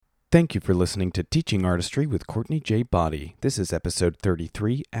Thank you for listening to Teaching Artistry with Courtney J. Body. This is episode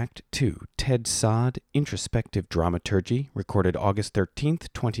 33, Act 2, Ted Sod, Introspective Dramaturgy, recorded August 13th,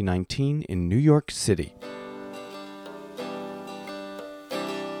 2019 in New York City.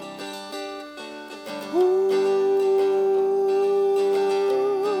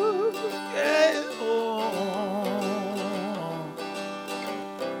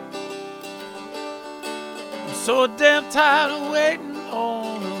 I'm so damn tired of waiting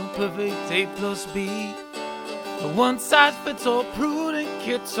on a perfect A plus B. The one-size-fits-all prudent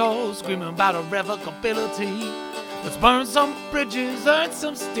kids all screaming about irrevocability. Let's burn some bridges, earn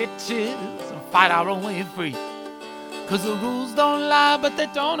some stitches, and fight our own way free. 'Cause the rules don't lie, but they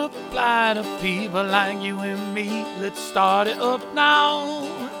don't apply to people like you and me. Let's start it up now.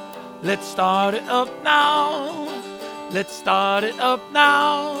 Let's start it up now. Let's start it up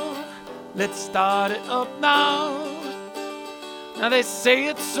now. Let's start it up now. Now they say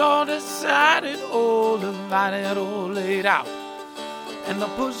it's all decided, all divided, all laid out. And the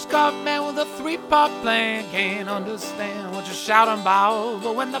pushcart man with a three-part plan can't understand what you're shouting about.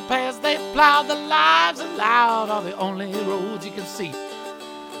 But when the paths they plow, the lives allowed are the only roads you can see.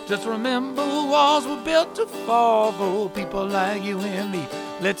 Just remember walls were built to fall for people like you and me.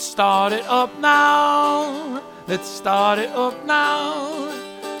 Let's start it up now. Let's start it up now.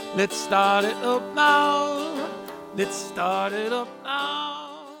 Let's start it up now. Let's start it up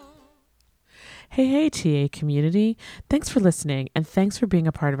now. Hey, TA community. Thanks for listening, and thanks for being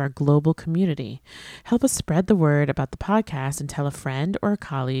a part of our global community. Help us spread the word about the podcast and tell a friend or a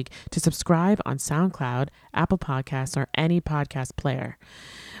colleague to subscribe on SoundCloud, Apple Podcasts, or any podcast player.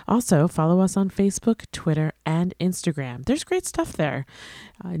 Also, follow us on Facebook, Twitter, and Instagram. There's great stuff there.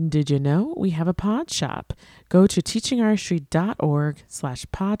 Did you know we have a pod shop? Go to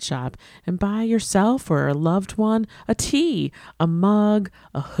teachingartistry.org/podshop and buy yourself or a loved one a tee, a mug,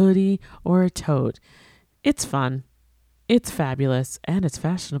 a hoodie, or a tote. It's fun, it's fabulous, and it's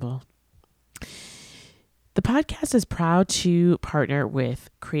fashionable. The podcast is proud to partner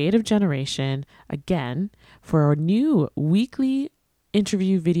with Creative Generation again for our new weekly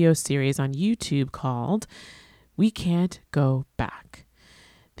interview video series on YouTube called We Can't Go Back.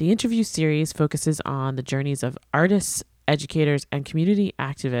 The interview series focuses on the journeys of artists, educators, and community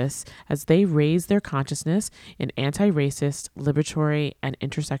activists as they raise their consciousness in anti-racist, liberatory, and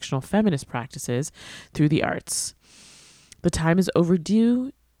intersectional feminist practices through the arts. The time is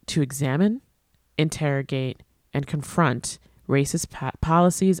overdue to examine, interrogate, and confront racist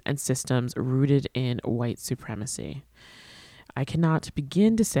policies and systems rooted in white supremacy. I cannot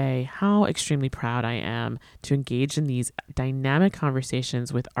begin to say how extremely proud I am to engage in these dynamic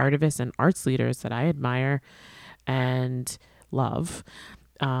conversations with artists and arts leaders that I admire and love,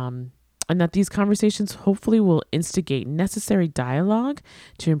 and that these conversations hopefully will instigate necessary dialogue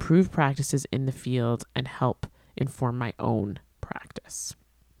to improve practices in the field and help inform my own practice.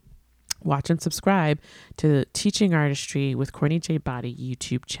 Watch and subscribe to the Teaching Artistry with Courtney J. Body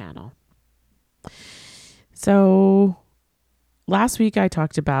YouTube channel. So last week, I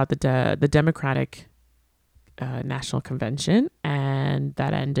talked about the Democratic National Convention, and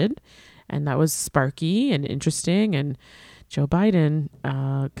that ended, and that was sparky and interesting, and Joe Biden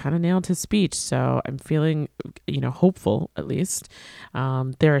kind of nailed his speech, so I'm feeling, hopeful at least.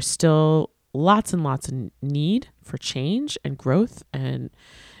 There are still lots and lots of need for change and growth, and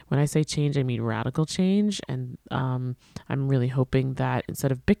when I say change, I mean radical change, and I'm really hoping that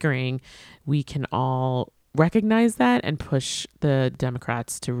instead of bickering, we can all recognize that and push the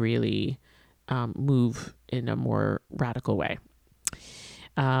Democrats to really move in a more radical way.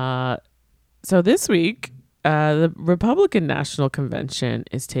 So this week, the Republican National Convention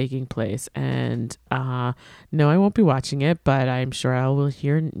is taking place, and no, I won't be watching it, but I'm sure I will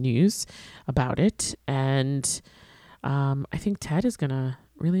hear news about it, and I think Ted is going to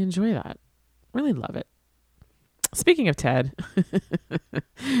really enjoy that. Really love it. Speaking of Ted,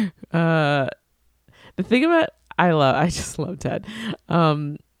 the thing about I just love Ted,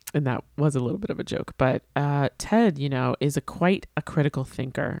 and that was a little bit of a joke, but Ted, is quite a critical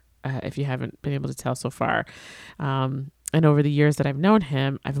thinker, if you haven't been able to tell so far. And over the years that I've known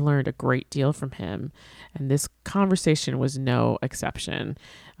him, I've learned a great deal from him, and this conversation was no exception.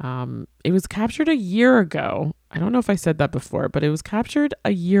 It was captured a year ago. I don't know if I said that before, but it was captured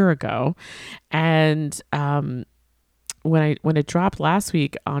a year ago, and when it dropped last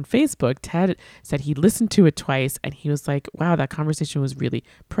week on Facebook, Ted said he listened to it twice and he was like, wow, that conversation was really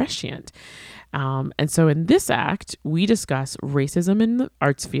prescient. And so in this act, we discuss racism in the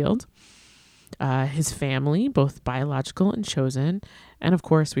arts field, his family, both biological and chosen. And of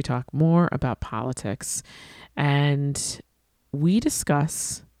course, we talk more about politics. And we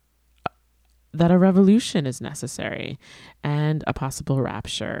discuss that a revolution is necessary and a possible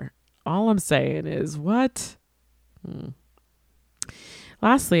rapture. All I'm saying is, what?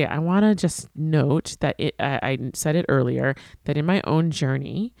 Lastly, I want to just note that I said it earlier, that in my own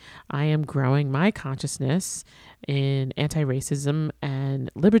journey, I am growing my consciousness in anti-racism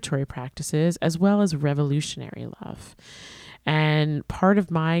and liberatory practices, as well as revolutionary love. And part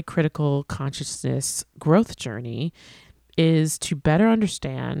of my critical consciousness growth journey is to better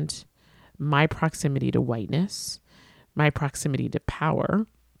understand my proximity to whiteness, my proximity to power,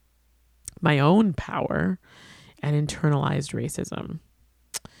 my own power, and internalized racism.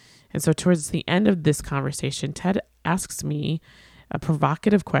 And so towards the end of this conversation, Ted asks me a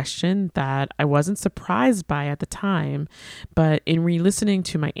provocative question that I wasn't surprised by at the time, but in re-listening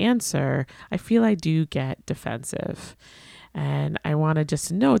to my answer, I feel I do get defensive. And I want to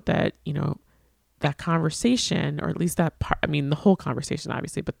just note that, that conversation, or at least that part, the whole conversation,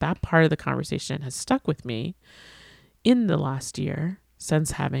 obviously, but that part of the conversation has stuck with me in the last year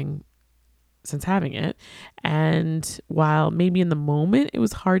since having it. And while maybe in the moment it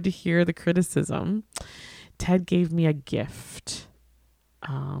was hard to hear the criticism, Ted gave me a gift,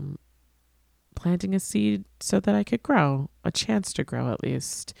 planting a seed so that I could grow, a chance to grow at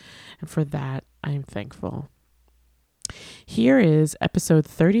least. And for that, I am thankful. Here is episode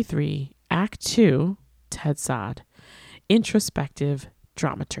 33, Act 2, Ted Saad, Introspective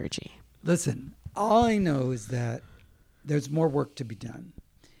Dramaturgy. Listen, all I know is that there's more work to be done.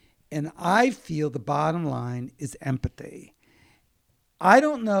 And I feel the bottom line is empathy. I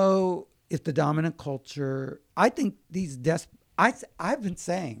don't know if the dominant culture, I think these I've been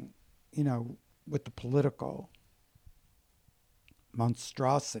saying, with the political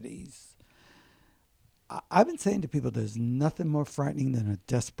monstrosities, I've been saying to people, there's nothing more frightening than a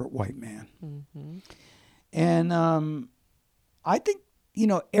desperate white man. Mm-hmm. And I think,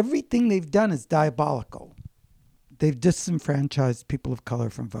 everything they've done is diabolical. They've disenfranchised people of color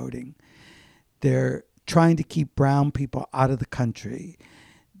from voting. They're trying to keep brown people out of the country.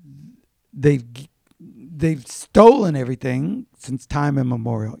 They've stolen everything since time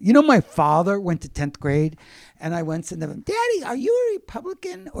immemorial. My father went to 10th grade, and I went to him, Daddy, are you a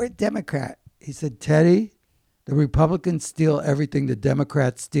Republican or a Democrat? He said, Teddy, the Republicans steal everything, the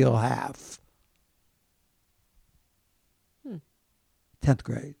Democrats steal half. 10th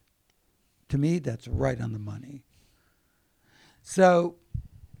grade. To me, that's right on the money. So,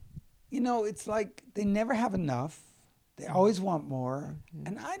 it's like they never have enough. They always want more. Mm-hmm.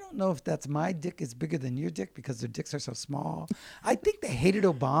 And I don't know if that's my dick is bigger than your dick because their dicks are so small. I think they hated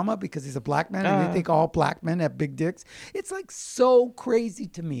Obama because he's a black man and they think all black men have big dicks. It's like so crazy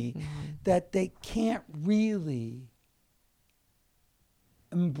to me that they can't really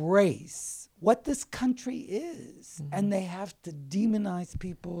embrace what this country is. And they have to demonize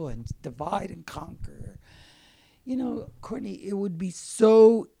people and divide and conquer. Courtney, it would be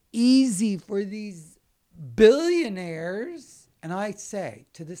so easy for these billionaires, and I say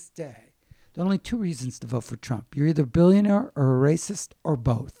to this day, there are only two reasons to vote for Trump. You're either a billionaire or a racist or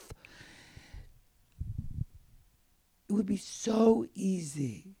both. It would be so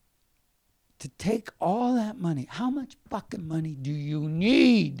easy to take all that money. How much fucking money do you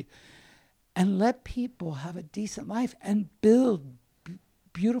need? And let people have a decent life and build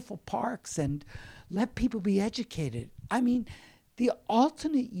beautiful parks and let people be educated. The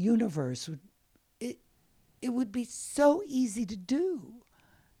alternate universe it would be so easy to do.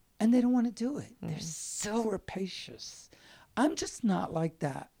 And they don't want to do it. They're so rapacious. I'm just not like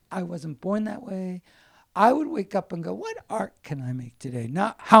that. I wasn't born that way. I would wake up and go, what art can I make today?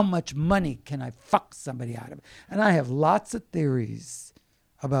 Not how much money can I fuck somebody out of. And I have lots of theories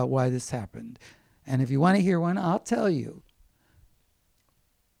about why this happened. And if you want to hear one, I'll tell you.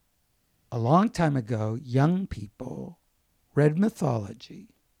 A long time ago, young people read mythology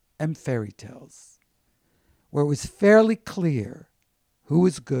and fairy tales where it was fairly clear who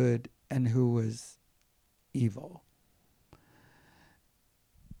was good and who was evil.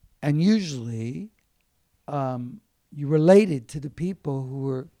 And usually you related to the people who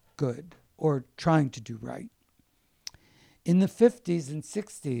were good or trying to do right. In the 50s and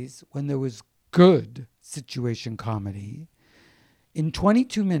 60s, when there was good situation comedy, in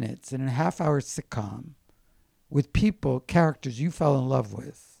 22 minutes in a half-hour sitcom with characters you fell in love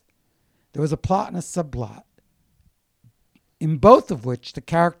with, there was a plot and a subplot, in both of which the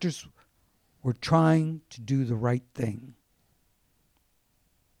characters were trying to do the right thing.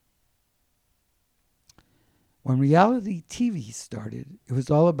 When reality TV started, it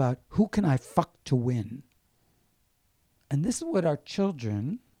was all about who can I fuck to win? And this is what our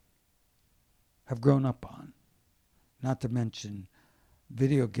children have grown up on. Not to mention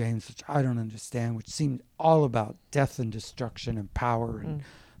video games, which I don't understand, which seemed all about death and destruction and power and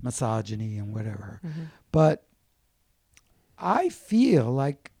misogyny and whatever. But I feel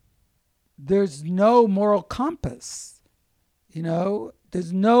like there's no moral compass,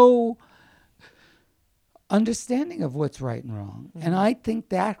 there's no understanding of what's right and wrong. And I think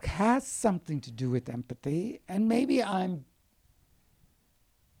that has something to do with empathy. And maybe I'm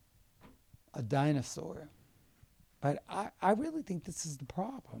a dinosaur, but I really think this is the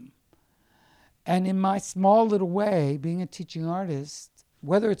problem. And in my small little way, being a teaching artist,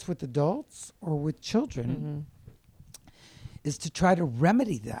 whether it's with adults or with children, is to try to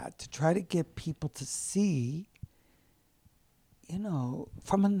remedy that, to try to get people to see,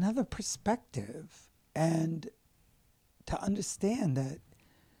 from another perspective, and to understand that,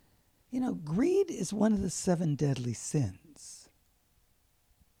 greed is one of the 7 deadly sins.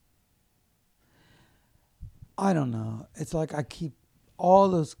 I don't know. It's like I keep all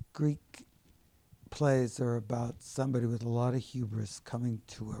those Greek plays are about somebody with a lot of hubris coming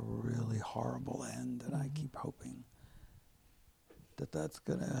to a really horrible end, and I keep hoping that that's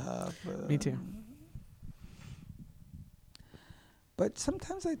gonna happen. Me too. But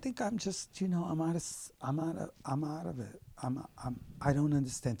sometimes I think I'm just, I'm out of it. I don't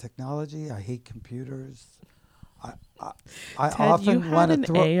understand technology. I hate computers. I Ted, often you had want an to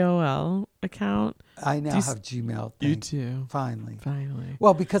throw. AOL account. I now you have Gmail. You too. Finally.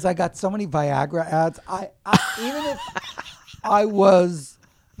 Well, because I got so many Viagra ads. I even if I was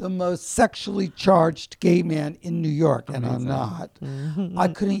the most sexually charged gay man in New York, and I'm not, I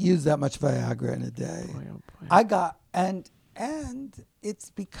couldn't use that much Viagra in a day. Boy, oh boy. I got and it's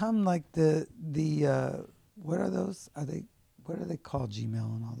become like the what are those? What are they called?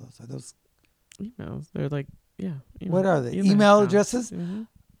 Gmail and all those? Are those emails? They're like, yeah. What are they? Email Email accounts. addresses?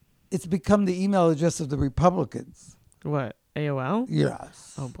 It's become the email address of the Republicans. What? AOL?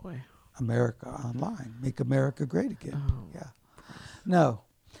 Yes. Oh boy. America Online. Make America great again. Oh. Yeah. No.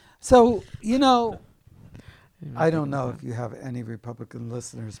 So, I don't know if you have any Republican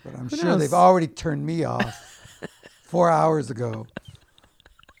listeners, but I'm Who sure knows? they've already turned me off 4 hours ago.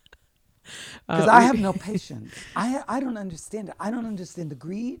 Because I have no patience. I don't understand it. I don't understand the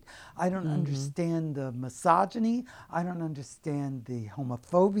greed. I don't understand the misogyny. I don't understand the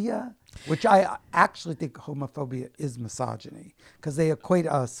homophobia, which I actually think homophobia is misogyny because they equate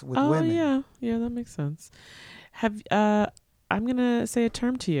us with women. Yeah, that makes sense. I'm gonna say a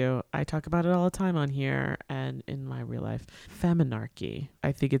term to you. I talk about it all the time on here and in my real life. Feminarchy.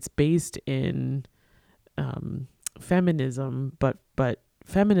 I think it's based in feminism, but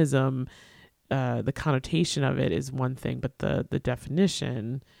feminism, the connotation of it is one thing, but the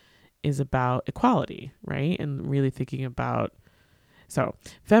definition is about equality, right? And really thinking about, so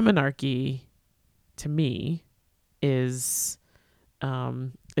feminarchy to me is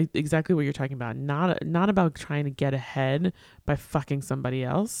exactly what you're talking about. Not about trying to get ahead by fucking somebody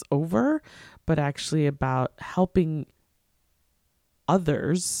else over, but actually about helping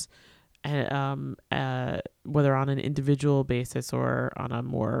others, whether on an individual basis or on a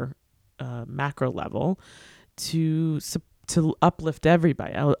more macro level, to uplift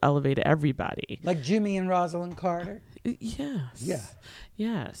everybody, elevate everybody. Like Jimmy and Rosalind Carter? Yes. Yeah.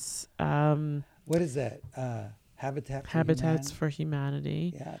 Yes. What is that? Habitats for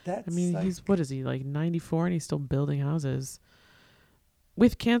Humanity. Yeah, that's. I mean, he's what is he, like 94 and he's still building houses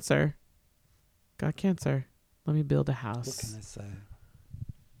with cancer. Got cancer. Let me build a house. What can I say?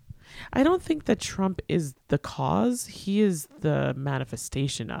 I don't think that Trump is the cause. He is the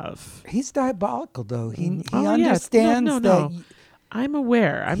manifestation of. He's diabolical, though. He understands understands that. I'm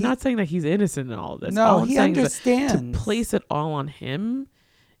aware. I'm not saying that he's innocent in all of this. No, all I'm he saying is that understands. to place it all on him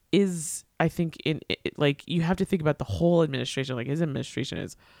is, I think, like you have to think about the whole administration. Like his administration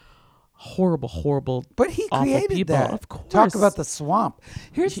is horrible. But he awful created people. that. Of course. Talk about the swamp.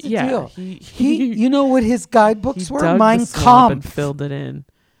 Here's the deal. He you know what his guidebooks were? dug Mein the swamp and Kampf. filled it in.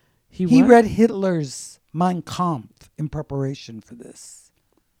 He read Hitler's Mein Kampf in preparation for this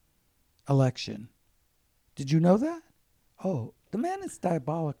election. Did you know that? Oh, the man is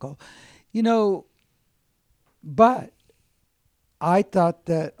diabolical. But I thought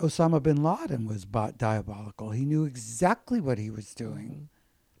that Osama bin Laden was diabolical. He knew exactly what he was doing.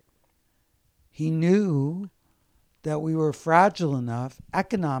 He knew that we were fragile enough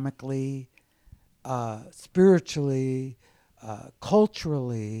economically, spiritually,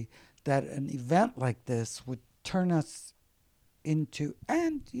 culturally, that an event like this would turn us into,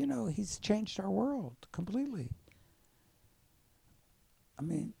 and, he's changed our world completely. I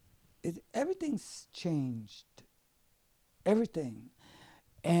mean, everything's changed. Everything.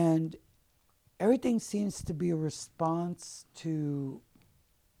 And everything seems to be a response to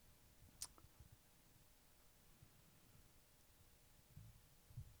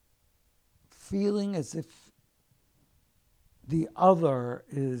feeling as if the other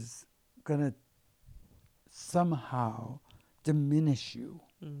is going to somehow diminish you,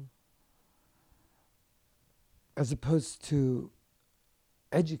 as opposed to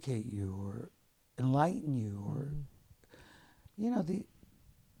educate you or enlighten you, or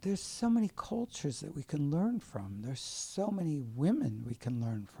there's so many cultures that we can learn from. There's so many women we can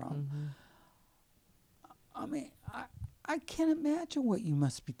learn from. I mean, I can't imagine what you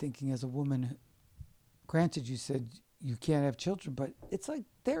must be thinking as a woman. Granted, you said you can't have children, but it's like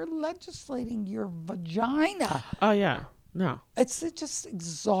they're legislating your vagina. Oh, yeah. No. It's just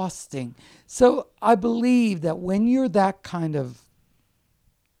exhausting. So I believe that when you're that kind of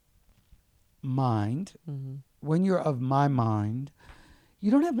mind, when you're of my mind, you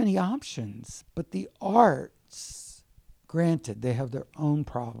don't have many options. But the arts, granted, they have their own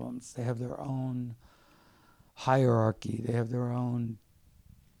problems. They have their own hierarchy. They have their own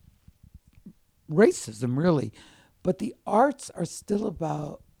racism, really. But the arts are still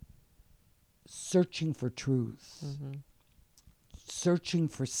about searching for truth, searching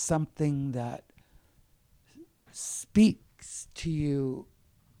for something that speaks to you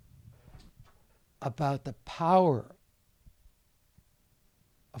about the power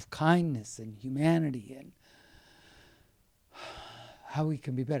of kindness and humanity and how we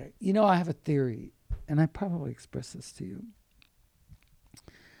can be better. I have a theory, and I probably expressed this to you.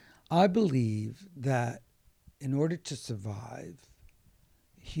 I believe that in order to survive,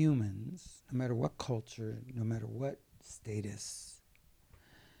 humans, no matter what culture, no matter what status,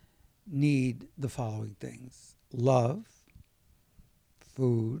 need the following things: love,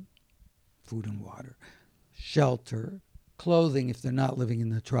 food and water, shelter, clothing if they're not living in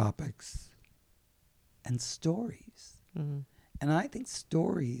the tropics, and stories. And I think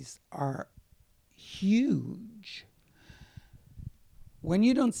stories are huge. When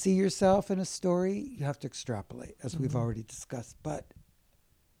you don't see yourself in a story, you have to extrapolate, as we've already discussed. But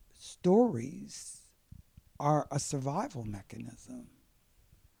stories are a survival mechanism.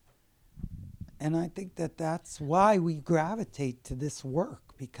 And I think that that's why we gravitate to this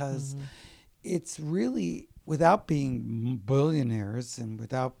work, because it's really, without being billionaires and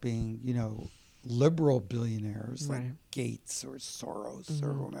without being, liberal billionaires like Gates or Soros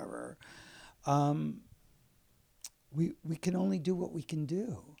or whomever, we can only do what we can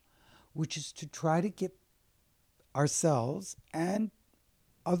do, which is to try to get ourselves and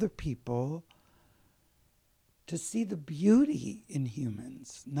other people to see the beauty in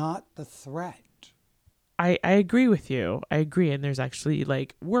humans, not the threat. I agree with you. I agree. And there's actually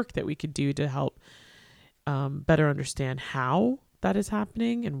work that we could do to help better understand how that is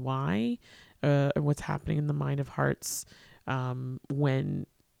happening and why, and what's happening in the mind of hearts when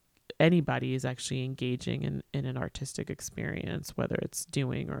anybody is actually engaging in an artistic experience, whether it's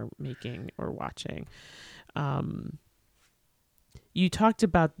doing or making or watching. You talked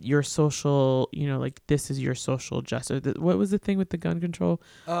about your social, this is your social justice. What was the thing with the gun control?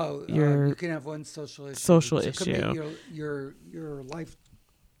 Oh, you can have one social issue. Social It issue. could be your life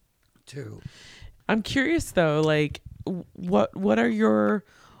too. I'm curious though, what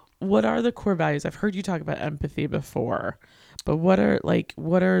are the core values? I've heard you talk about empathy before, but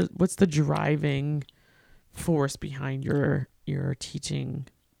what's the driving force behind your teaching,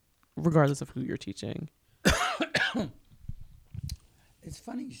 regardless of who you're teaching? It's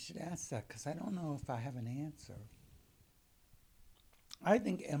funny you should ask that, because I don't know if I have an answer. I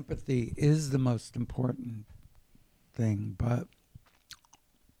think empathy is the most important thing, but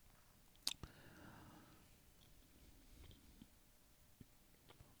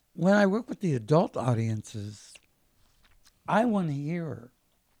when I work with the adult audiences, I want to hear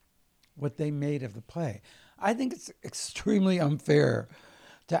what they made of the play. I think it's extremely unfair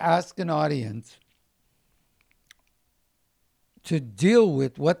to ask an audience to deal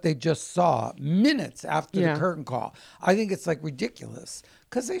with what they just saw minutes after the curtain call. I think it's ridiculous,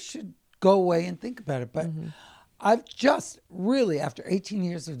 because they should go away and think about it. But I've just really, after 18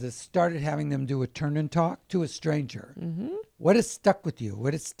 years of this, started having them do a turn and talk to a stranger. What has stuck with you?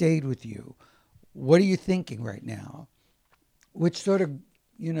 What has stayed with you? What are you thinking right now? Which sort of,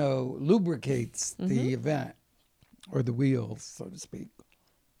 lubricates the event, or the wheels, so to speak.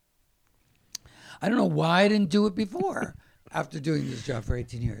 I don't know why I didn't do it before. After doing this job for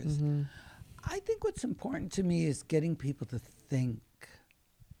 18 years. I think what's important to me is getting people to think,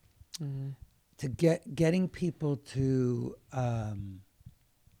 to getting people to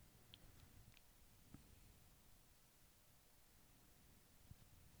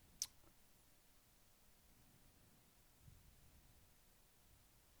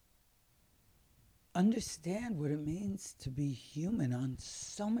understand what it means to be human on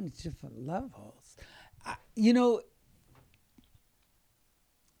so many different levels.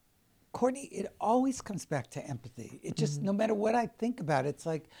 Courtney, it always comes back to empathy. It just, no matter what I think about it, it's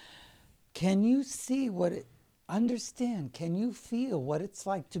like, can you see understand, can you feel what it's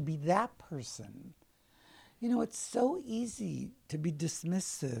like to be that person? It's so easy to be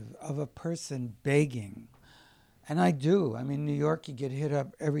dismissive of a person begging. And I do. I mean, New York, you get hit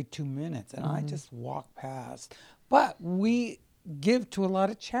up every 2 minutes, and I just walk past. But we give to a lot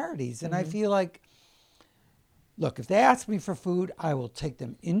of charities, and I feel like, look, if they ask me for food, I will take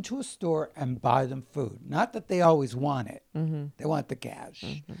them into a store and buy them food. Not that they always want it. They want the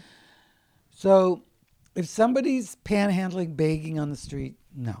cash. So if somebody's panhandling, begging on the street,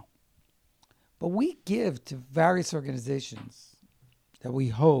 no. But we give to various organizations that we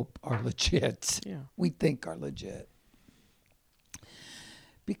hope are legit. Yeah. We think are legit.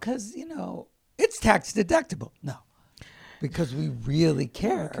 Because, it's tax deductible. No. Because we really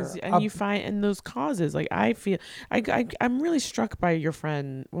care. And you find in those causes, like I feel, I'm really struck by your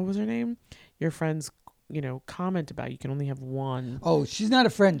friend. What was her name? Your friend's, comment about you can only have one. Oh, she's not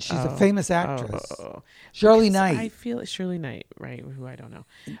a friend. She's a famous actress. Shirley Knight. I feel Shirley Knight, right? Who I don't know.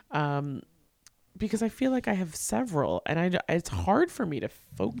 Because I feel like I have several, and it's hard for me to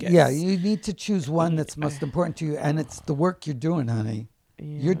focus. Yeah, you need to choose one that's most important to you, and it's the work you're doing, honey.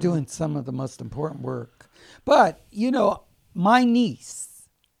 Yeah. You're doing some of the most important work. But, my niece,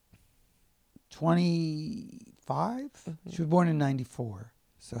 25, she was born in 94.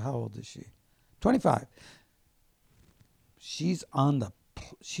 So how old is she? 25. She's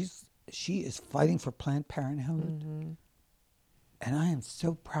she is fighting for Planned Parenthood. And I am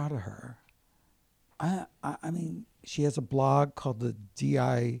so proud of her. I mean, she has a blog called the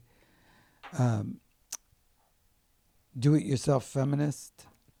Do It Yourself Feminist.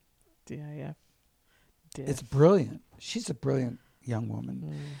 DIF. It's brilliant. She's a brilliant young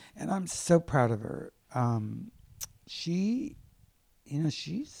woman. And I'm so proud of her. She's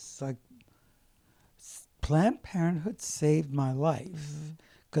like, Planned Parenthood saved my life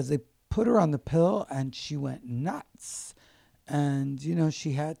because they put her on the pill and she went nuts. And,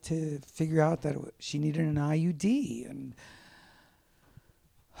 she had to figure out that she needed an IUD. And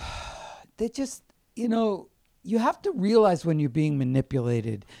they just, you have to realize when you're being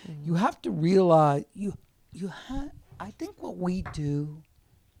manipulated. You have to realize, I think what we do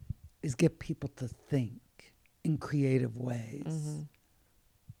is get people to think in creative ways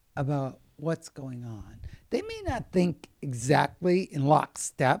about what's going on. They may not think exactly in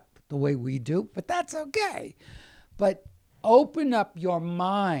lockstep the way we do, but that's okay. But open up your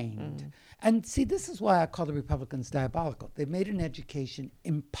mind. And see, this is why I call the Republicans diabolical. They've made an education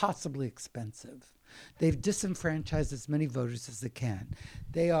impossibly expensive. They've disenfranchised as many voters as they can.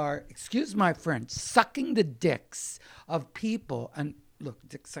 They are, excuse my French, sucking the dicks of people. And look,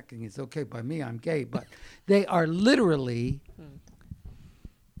 dick sucking is okay by me, I'm gay, but they are literally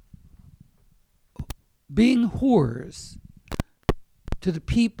being whores to the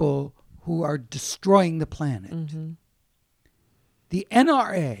people who are destroying the planet. The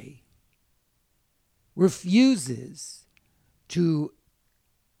NRA refuses to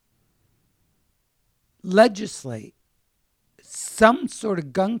legislate some sort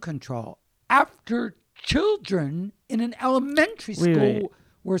of gun control after children in an elementary school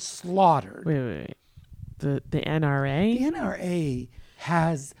were slaughtered. Wait. The NRA? The NRA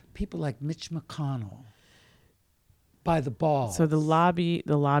has people like Mitch McConnell by the balls. So the lobbies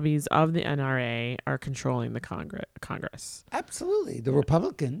of the NRA are controlling the Congress. Absolutely. The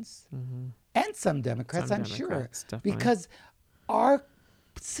Republicans and some Democrats, I'm sure. Definitely. Because our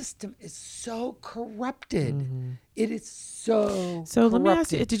system is so corrupted. It is so corrupted. Let me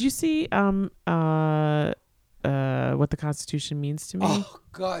ask you, did you see what the Constitution means to me? Oh,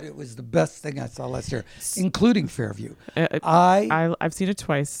 God, it was the best thing I saw last year, including Fairview. I've seen it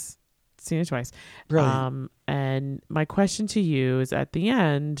twice. Brilliant. And my question to you is, at the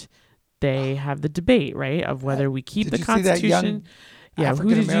end, they have the debate, right, of whether we keep the Constitution. See that young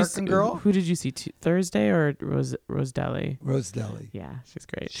African-American girl? Who did you see? Thursday or Rose Deli? Rose Deli. Yeah, she's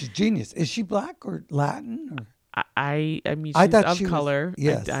great. She's genius. Is she black or Latin? Or? I mean, she's of color.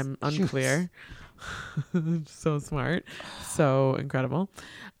 Yes. I'm unclear. So smart. So incredible.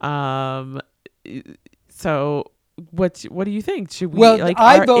 So what do you think? Should we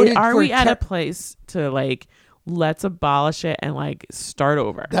are we at a place to let's abolish it and start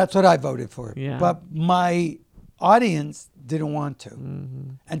over? That's what I voted for. Yeah. But my audience didn't want to.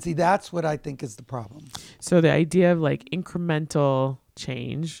 And see, that's what I think is the problem. So the idea of incremental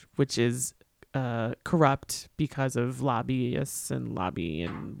change, which is corrupt because of lobbyists and lobby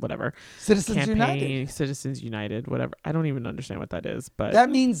and whatever. Citizens United. Citizens United, whatever. I don't even understand what that is, but That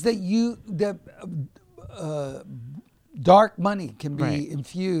means that dark money can be Right.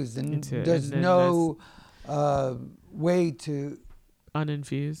 infused, and Into- there's and then no way to.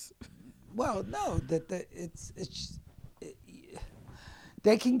 uninfused. Well, no,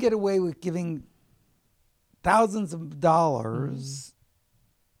 they can get away with giving thousands of dollars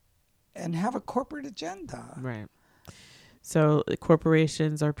and have a corporate agenda. Right. So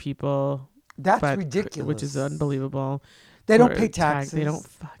corporations are people, That's but ridiculous. which is unbelievable. They don't Or pay taxes. They don't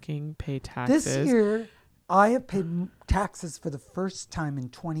fucking pay taxes. This year, I have paid taxes for the first time in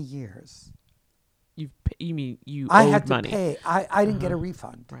 20 years. You mean you I owed had to money? pay. I didn't get a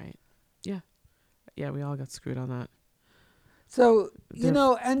refund. Right. Yeah. Yeah, we all got screwed on that. So,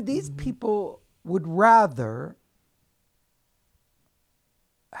 They're- and these people would rather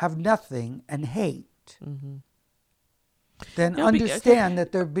have nothing and hate than No, understand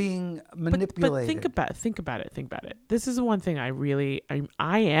that they're being manipulated. But think about it. This is the one thing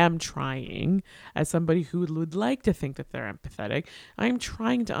I am trying, as somebody who would like to think that they're empathetic, I'm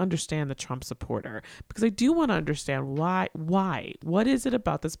trying to understand the Trump supporter, because I do want to understand why. What is it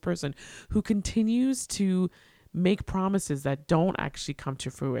about this person who continues to make promises that don't actually come to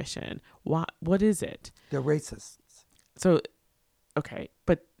fruition? What is it? They're racists. So, okay,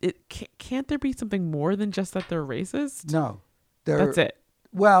 but can't there be something more than just that they're racist? No. That's it.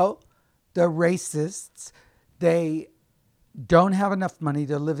 Well, they're racists. They don't have enough money.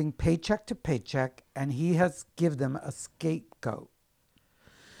 They're living paycheck to paycheck, and he has given them a scapegoat.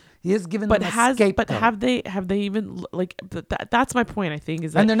 He has given them a scapegoat. But have they even that's my point, I think,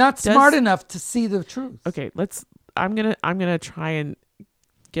 is that and they're not smart enough to see the truth. Okay, I'm gonna try and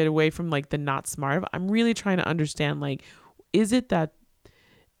get away from like the not smart. I'm really trying to understand, like, is it that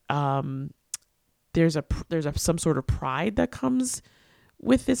there's some sort of pride that comes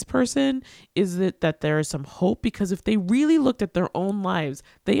with this person? Is it that there is some hope? Because if they really looked at their own lives,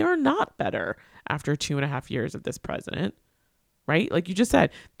 they are not better after 2.5 years of this president. Right? Like you just said,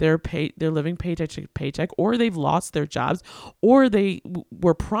 they're living paycheck to paycheck, or they've lost their jobs, or they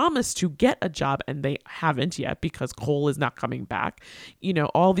were promised to get a job and they haven't yet because coal is not coming back.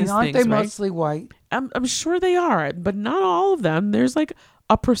 All these And aren't things, they right? mostly white? I'm sure they are, but not all of them. There's like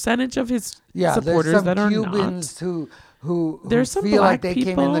a percentage of his Yeah, supporters there's some that are Cubans not. who There's some feel like black they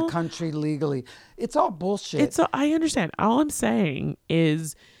came in the people. country legally. It's all bullshit. I understand. All I'm saying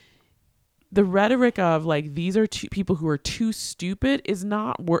is the rhetoric of like these are people who are too stupid is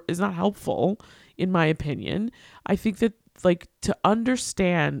not helpful, in my opinion. I think that like to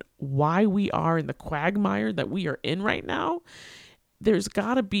understand why we are in the quagmire that we are in right now, there's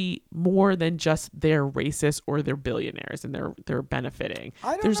got to be more than just they're racist or they're billionaires and they're benefiting.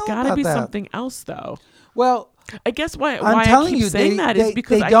 I don't There's know got to about be that. something else, though. Well, I guess why I'm telling I keep you, saying that is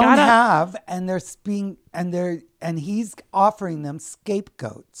because they I don't gotta have, and and he's offering them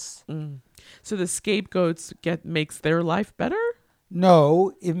scapegoats. So the scapegoats makes their life better.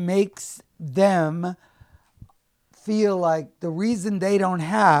 No, it makes them feel like the reason they don't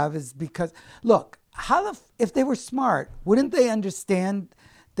have is because, look, if they were smart, wouldn't they understand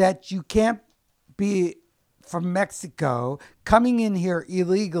that you can't be from Mexico coming in here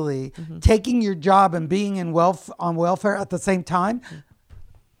illegally, taking your job and being on welfare at the same time?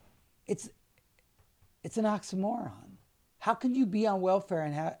 It's an oxymoron. How can you be on welfare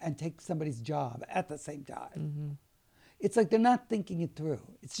and take somebody's job at the same time? It's like they're not thinking it through.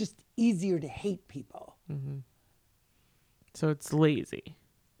 It's just easier to hate people. So it's lazy.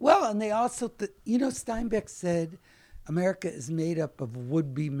 Well, and they also, Steinbeck said America is made up of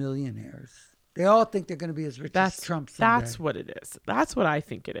would-be millionaires. They all think they're going to be as rich as Trump someday. That's what it is. That's what I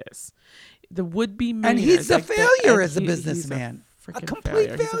think it is. The would-be And millionaires. he's a failure and as a he's businessman. A freaking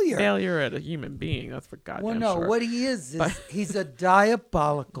complete He's failure. a failure as a human being. That's for goddamn Well, no, sure. what he is he's a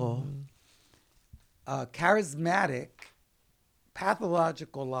diabolical, charismatic,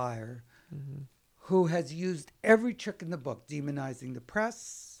 pathological liar who has used every trick in the book, demonizing the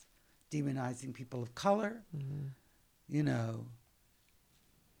press, demonizing people of color.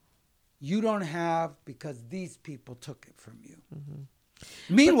 You don't have because these people took it from you.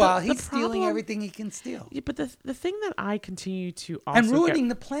 Meanwhile, the he's stealing problem- everything he can steal. Yeah, but the thing that I continue to also And ruining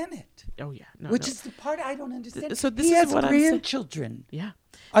the planet. Oh yeah, no, Which no. is the part I don't understand. So this he is has what I'm saying. grandchildren. Yeah.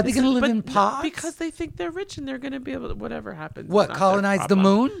 Are they This going to is- live but in no, pods? because they think they're rich and they're going to be able to, whatever happens. What, it's not their colonize the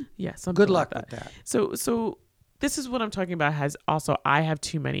problem. moon? Yeah, something Good like luck with that. So this is what I'm talking about. I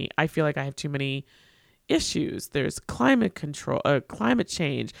feel like I have too many issues. There's climate control, climate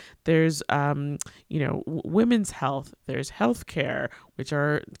change. There's, women's health. There's healthcare, which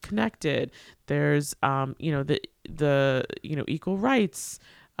are connected. There's, equal rights.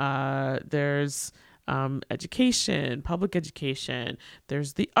 There's education, public education.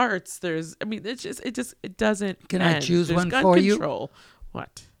 There's the arts. It doesn't. Can end. I choose There's one gun for you? control.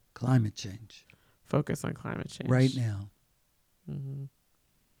 What? Climate change. Focus on climate change Right now. Mm-hmm.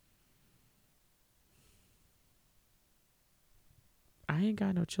 I ain't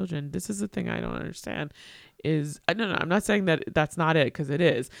got no children. This is the thing I don't understand. No, I'm not saying that that's not it, because it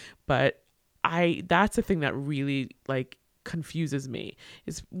is, but that's the thing that really confuses me,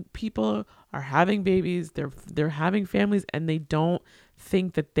 is people are having babies, they're having families, and they don't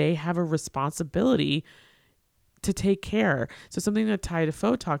think that they have a responsibility to take care. So something that Tai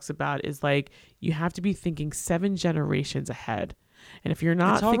Defoe talks about is you have to be thinking 7 generations ahead. And if you're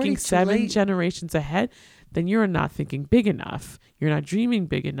not thinking 7 generations ahead, then you're not thinking big enough. You're not dreaming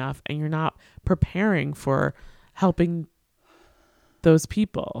big enough, and you're not preparing for helping those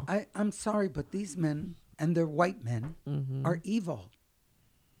people. I'm sorry, but these men, and they're white men, are evil.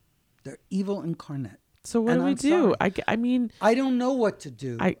 They're evil incarnate. So what do we do? I mean, I don't know what to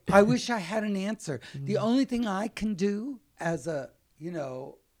do. I wish I had an answer. The only thing I can do as a,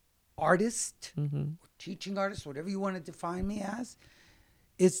 artist, or teaching artist, whatever you want to define me as,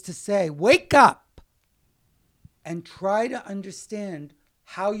 is to say, wake up and try to understand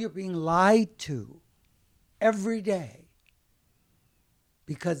how you're being lied to every day.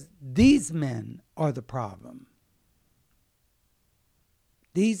 Because these men are the problem.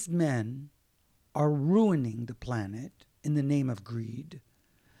 These men are ruining the planet in the name of greed.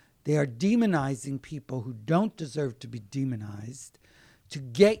 They are demonizing people who don't deserve to be demonized to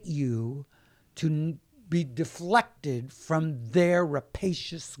get you to be deflected from their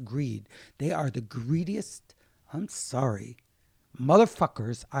rapacious greed. They are the greediest, I'm sorry,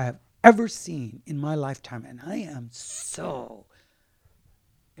 motherfuckers I have ever seen in my lifetime. And I am so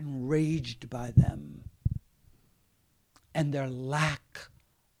enraged by them and their lack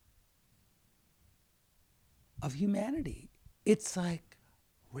of humanity. It's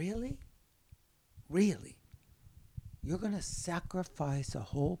really? Really? You're going to sacrifice a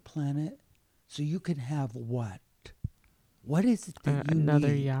whole planet so you can have what? What is it that you another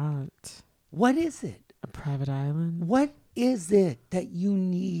need? yacht. What is it? A private island. What is it that you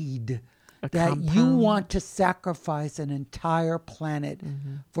need? That compound. You want to sacrifice an entire planet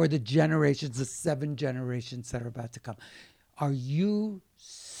for the generations, the 7 generations that are about to come. Are you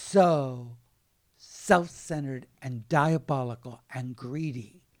so self-centered and diabolical and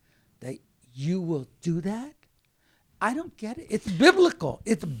greedy that you will do that? I don't get it. It's biblical.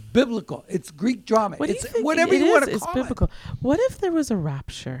 It's biblical. It's Greek drama. What do It's you think whatever you want to it's call biblical. it. What if there was a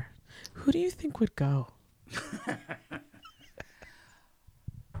rapture? Who do you think would go?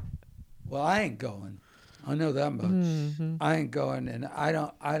 Well, I ain't going. I know that much. I ain't going, and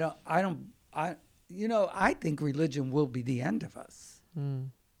I think religion will be the end of us.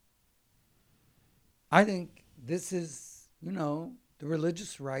 I think this is, the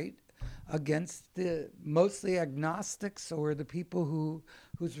religious right against the mostly agnostics or the people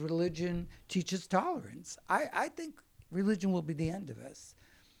whose religion teaches tolerance. I think religion will be the end of us.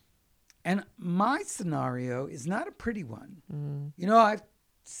 And my scenario is not a pretty one. I've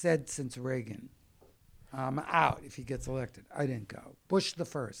said since Reagan, I'm out if he gets elected. I didn't go. Bush the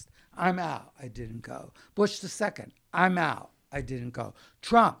first, I'm out. I didn't go. Bush the second, I'm out. I didn't go.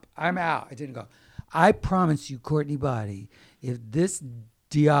 Trump, I'm out. I didn't go. I promise you, Courtney Body, if this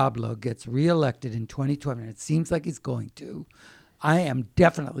Diablo gets reelected in 2020, and it seems like he's going to, I am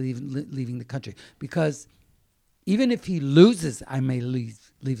definitely leaving the country. Because even if he loses, I may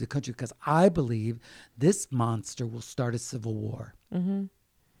leave the country, because I believe this monster will start a civil war.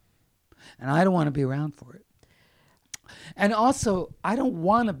 And I don't want to be around for it. And also, I don't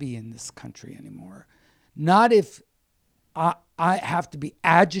want to be in this country anymore. Not if I have to be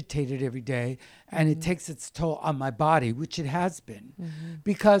agitated every day and it takes its toll on my body, which it has been.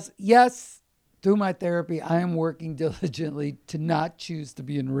 Because, yes, through my therapy, I am working diligently to not choose to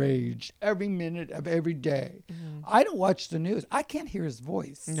be enraged every minute of every day. I don't watch the news. I can't hear his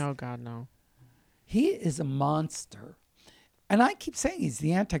voice. No, God, no. He is a monster. And I keep saying he's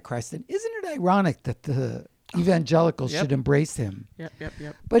the Antichrist. And isn't it ironic that the evangelicals should embrace him? Yep.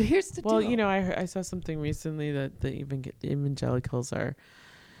 But here's the deal. Well, I saw something recently that the evangelicals are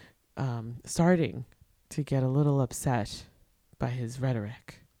starting to get a little upset by his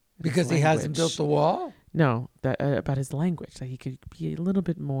rhetoric. Because he hasn't built the wall? No, that about his language, that he could be a little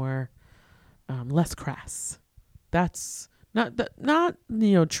bit more less crass. That's Not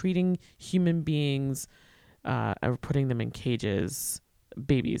treating human beings or putting them in cages,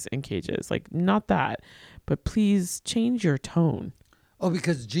 babies in cages, like not that, but please change your tone. Oh,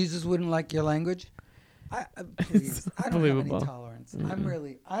 because Jesus wouldn't like your language? Please, I don't have any unbelievable. tolerance.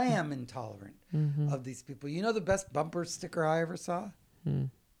 I am intolerant of these people. You know the best bumper sticker I ever saw?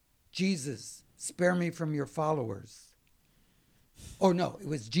 Jesus, spare me from your followers. Oh, no, it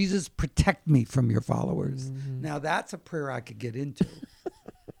was Jesus, protect me from your followers. Now, that's a prayer I could get into.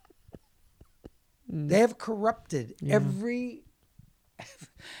 They have corrupted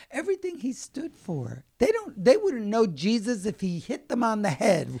everything he stood for. They wouldn't know Jesus if he hit them on the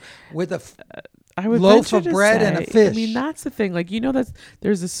head with a loaf of bread and a fish. I mean, that's the thing. Like,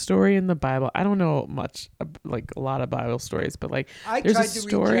 there's a story in the Bible. I don't know much, like a lot of Bible stories, but like I there's tried a to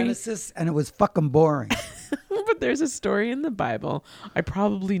story. read Genesis and it was fucking boring. But there's a story in the Bible. I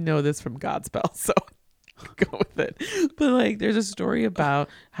probably know this from Godspell, so go with it. But like, there's a story about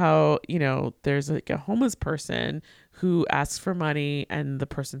how, there's like a homeless person who asks for money and the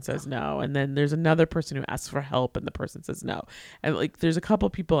person says no. And then there's another person who asks for help and the person says no. And like, there's a couple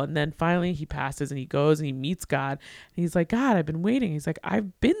people. And then finally he passes and he goes and he meets God. And he's like, God, I've been waiting. He's like,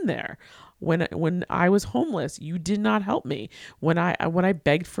 I've been there. When I was homeless, you did not help me. When I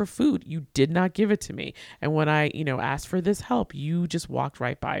begged for food, you did not give it to me. And when I, asked for this help, you just walked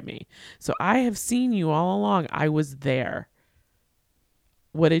right by me. So I have seen you all along. I was there.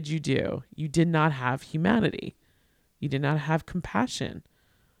 What did you do? You did not have humanity. You did not have compassion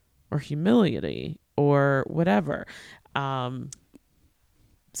or humility or whatever. So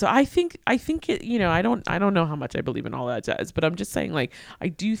I think it, I don't know how much I believe in all that jazz, but I'm just saying, like, I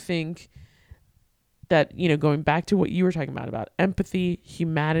do think that, going back to what you were talking about empathy,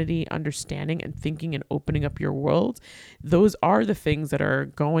 humanity, understanding, and thinking and opening up your world, those are the things that are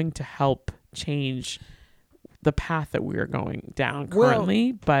going to help change the path that we are going down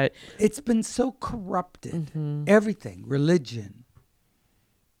currently. But it's been so corrupted. Everything, religion,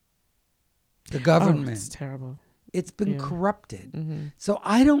 the government. It's terrible. It's been corrupted. So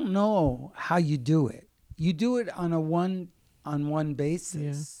I don't know how you do it. You do it on a one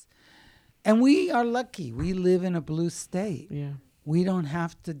basis. And we are lucky. We live in a blue state. Yeah. We don't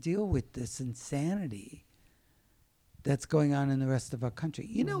have to deal with this insanity that's going on in the rest of our country.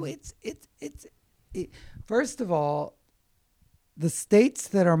 First of all, the states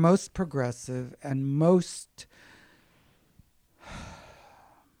that are most progressive and most,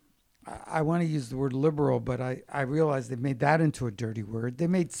 I want to use the word liberal, but I realize they've made that into a dirty word. They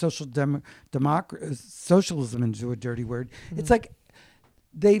made socialism into a dirty word. It's like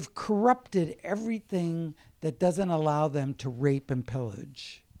they've corrupted everything that doesn't allow them to rape and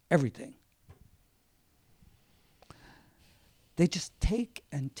pillage. Everything. They just take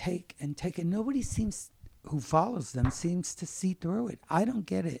and take and take, and nobody who follows them seems to see through it. I don't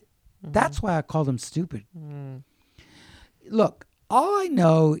get it. That's why I call them stupid. Look, all I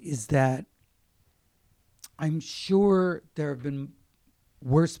know is that I'm sure there have been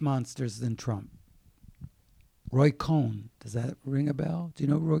worse monsters than Trump. Roy Cohn, does that ring a bell? Do you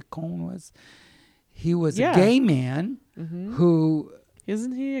know who Roy Cohn was? He was a gay man who...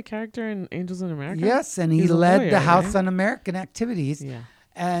 Isn't he a character in Angels in America? Yes, and he led the House Un-American Activities. Yeah.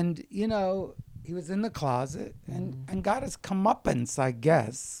 And, he was in the closet and got his comeuppance, I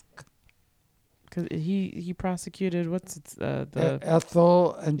guess. Because he prosecuted,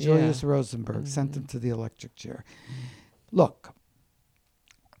 Ethel and Julius Rosenberg, sent him to the electric chair. Look,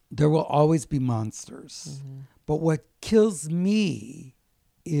 there will always be monsters. But what kills me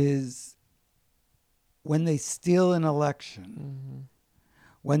is when they steal an election,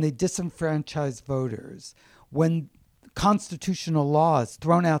 when they disenfranchise voters, when constitutional law is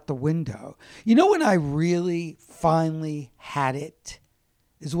thrown out the window. You know when I really finally had it?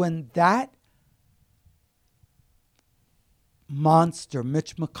 Is when that monster,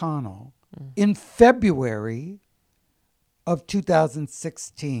 Mitch McConnell, in February of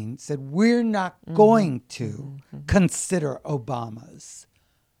 2016 said, we're not going to consider Obama's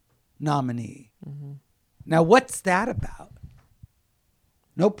nominee. Now, what's that about?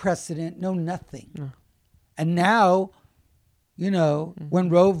 No precedent, no nothing. And now, when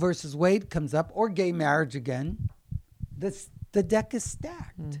Roe versus Wade comes up, or gay marriage again, the deck is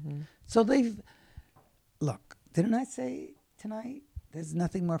stacked. So look, didn't I say tonight, there's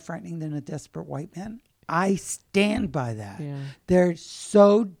nothing more frightening than a desperate white man? I stand by that. Yeah. They're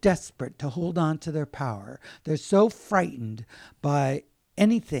so desperate to hold on to their power. They're so frightened by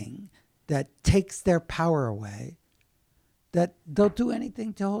anything that takes their power away that they'll do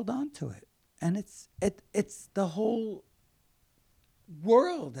anything to hold on to it. And it's the whole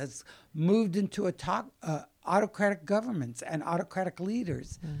world has moved into a autocratic governments and autocratic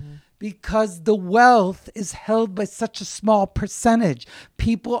leaders because the wealth is held by such a small percentage.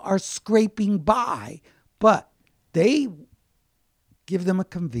 People are scraping by, but they give them a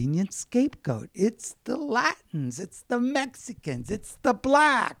convenient scapegoat. It's the Latins, it's the Mexicans, it's the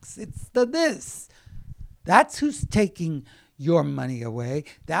blacks, it's the this. That's who's taking your money away.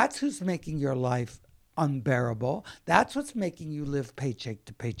 That's who's making your life unbearable. That's what's making you live paycheck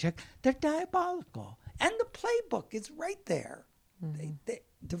to paycheck. They're diabolical. And the playbook is right there. They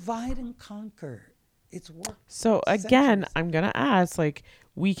divide and conquer. It's worked. So again, centuries. I'm going to ask, like,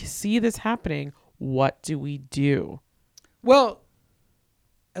 we see this happening. What do we do? Well,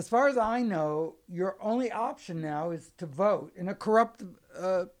 as far as I know, your only option now is to vote in a corrupt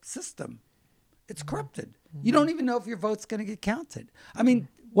system. It's corrupted. You don't even know if your vote's going to get counted. I mean,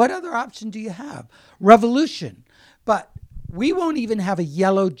 what other option do you have? Revolution. But we won't even have a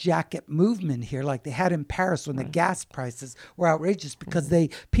yellow jacket movement here like they had in Paris when the gas prices were outrageous because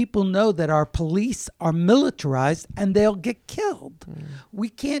people know that our police are militarized and they'll get killed. We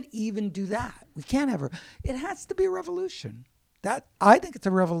can't even do that. We can't ever. It has to be a revolution. I think it's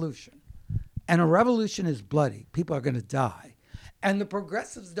a revolution. And a revolution is bloody. People are going to die. And the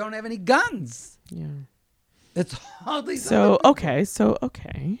progressives don't have any guns. Yeah. It's all these So, other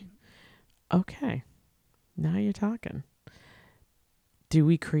okay. Now you're talking. Do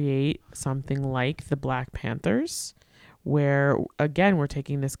we create something like the Black Panthers, where, again, we're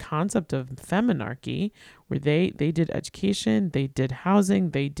taking this concept of feminarchy, where they did education, they did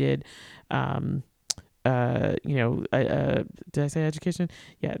housing, they did, did I say education?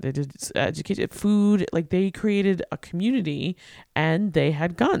 Yeah, they did education, food. Like, they created a community and they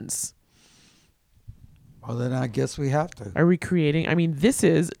had guns. Well, then I guess we have to. Are we creating? I mean, this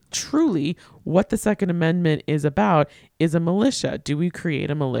is truly what the Second Amendment is about, is a militia. Do we create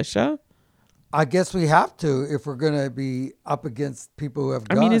a militia? I guess we have to if we're going to be up against people who have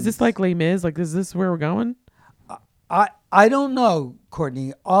guns. I mean, is this like Les Mis? Like, is this where we're going? I don't know,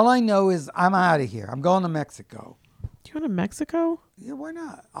 Courtney. All I know is I'm out of here. I'm going to Mexico. Do you want to Mexico? Yeah, why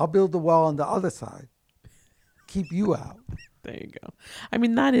not? I'll build the wall on the other side. Keep you out. There you go. I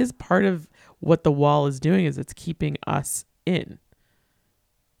mean, that is part of what the wall is doing, is it's keeping us in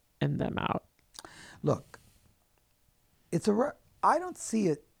and them out. Look, I don't see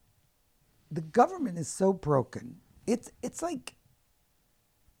it. The government is so broken. It's like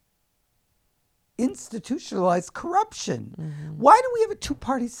institutionalized corruption. Why do we have a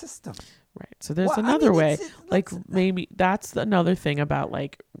two-party system? Right. So there's Well, I another mean, way. let's- Maybe that's another thing about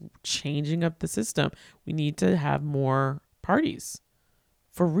like changing up the system. We need to have more parties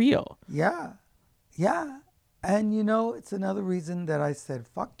for real. Yeah. And it's another reason that I said,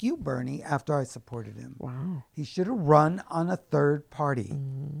 fuck you, Bernie, after I supported him. Wow. He should have run on a third party.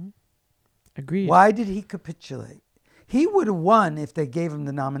 Agreed. Why did he capitulate? He would have won if they gave him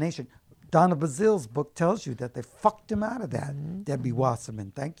the nomination. Donna Bazille's book tells you that they fucked him out of that. Debbie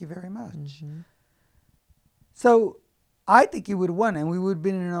Wasserman, thank you very much. So I think he would have won, and we would have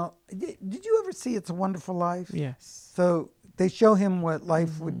been in a... Did you ever see It's a Wonderful Life? Yes. So they show him what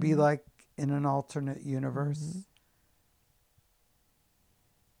life would be like in an alternate universe.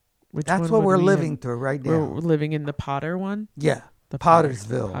 Which That's one what would we're we living have? through right We're now. living in the Potter one? Yeah, The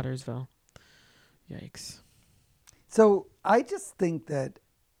Pottersville. Pottersville. Yikes. So I just think that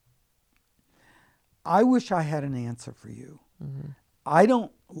I wish I had an answer for you. I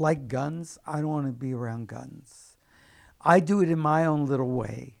don't like guns. I don't want to be around guns. I do it in my own little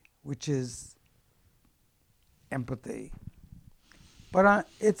way, which is empathy. But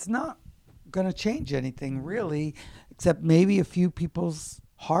it's not going to change anything really, except maybe a few people's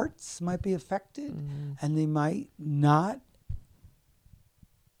hearts might be affected and they might not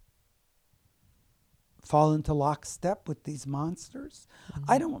fall into lockstep with these monsters.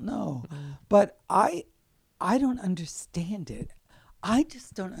 I don't know. But I don't understand it. I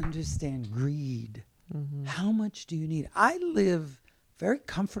just don't understand greed. How much do you need? I live very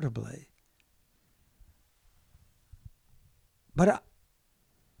comfortably. But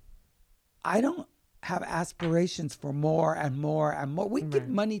I don't have aspirations for more and more and more. We give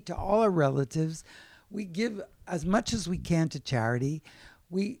money to all our relatives. We give as much as we can to charity.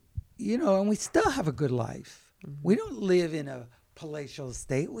 And we still have a good life. We don't live in a palatial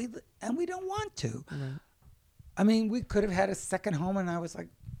estate, and we don't want to. I mean, we could have had a second home, and I was like,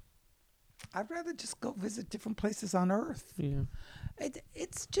 I'd rather just go visit different places on Earth. Yeah.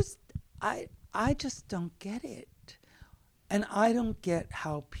 It's just, I just don't get it. And I don't get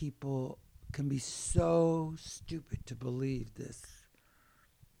how people can be so stupid to believe this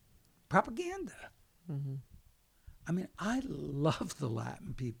propaganda. I mean, I love the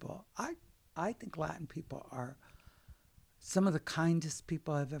Latin people. I I think Latin people are some of the kindest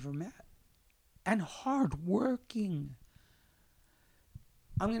people I've ever met, and hardworking.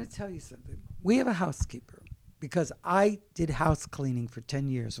 I'm going to tell you something. We have a housekeeper because I did house cleaning for 10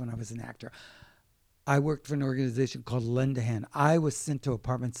 years when I was an actor. I worked for an organization called Lend a Hand. I was sent to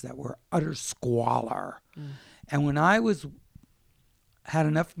apartments that were utter squalor. And when I had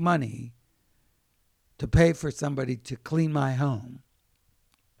enough money to pay for somebody to clean my home,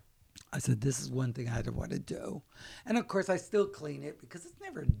 I said, this is one thing I don't want to do. And of course, I still clean it because it's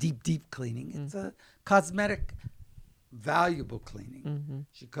never a deep, deep cleaning. It's a cosmetic, valuable cleaning.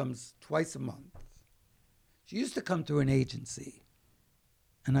 She comes twice a month. She used to come through an agency.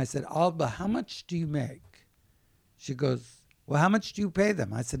 And I said, Alba, how much do you make? She goes, well, how much do you pay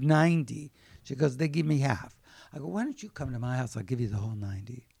them? I said, 90. She goes, they give me half. I go, why don't you come to my house? I'll give you the whole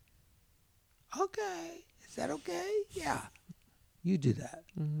 90. Okay. Is that okay? Yeah. You do that.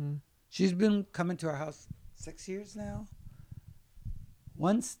 She's been coming to our house 6 years now.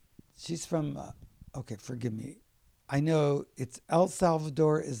 Once she's from, okay, forgive me. I know it's El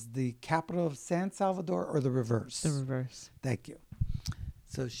Salvador is the capital of San Salvador, or the reverse? The reverse. Thank you.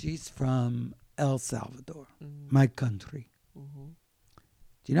 So she's from El Salvador, my country. Do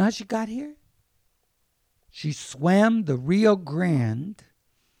you know how she got here? She swam the Rio Grande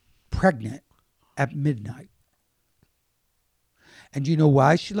pregnant at midnight. And do you know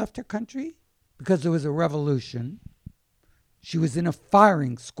why she left her country? Because there was a revolution. She was in a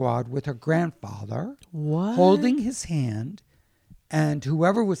firing squad with her grandfather, holding his hand, and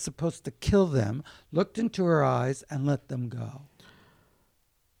whoever was supposed to kill them looked into her eyes and let them go.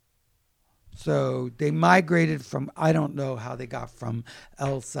 So they migrated from, I don't know how they got from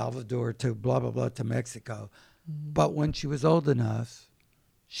El Salvador to blah, blah, blah to Mexico. But when she was old enough,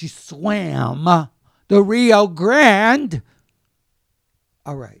 she swam the Rio Grande.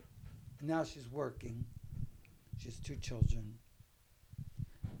 All right. Now she's working. She has 2 children.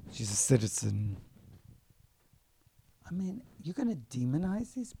 She's a citizen. I mean, you're going to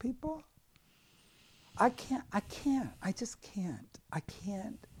demonize these people? I can't. I just can't. I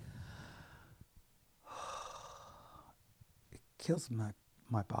can't. It kills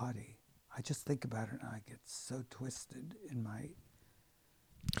my body. I just think about it and I get so twisted in my...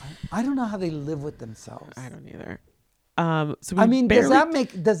 I don't know how they live with themselves. I don't either. So I mean, does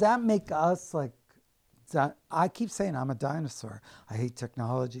that make us like... I keep saying I'm a dinosaur. I hate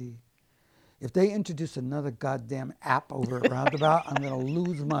technology. If they introduce another goddamn app over at Roundabout, I'm going to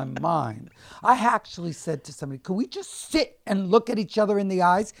lose my mind. I actually said to somebody, could we just sit and look at each other in the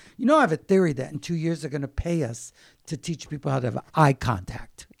eyes? You know, I have a theory that in 2 years they're going to pay us to teach people how to have eye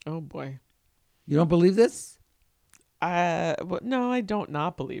contact. Oh, boy. You don't believe this? No, I don't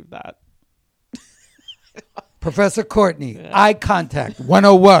not believe that. Professor Courtney, eye contact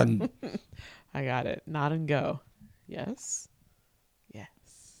 101. I got it. Nod and go. Yes. Yes.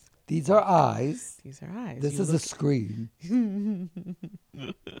 These are eyes. These are eyes. This is a screen.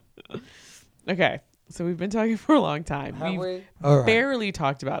 Okay. So we've been talking for a long time. Have We've we? All right. barely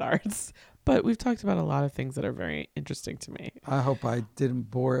talked about arts, but we've talked about a lot of things that are very interesting to me. I hope I didn't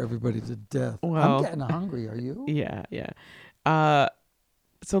bore everybody to death. Well, I'm getting hungry. Are you? Yeah.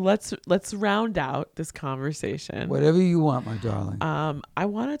 So let's round out this conversation. Whatever you want, my darling. I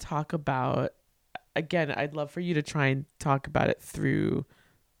want to talk about, again, I'd love for you to try and talk about it through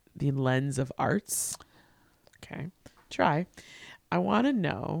the lens of arts. Okay. Try. I want to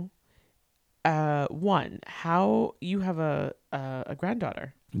know, one, how you have a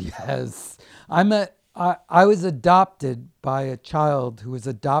granddaughter. Yes. I was adopted by a child who was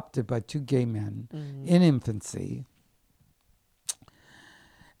adopted by 2 gay men in infancy.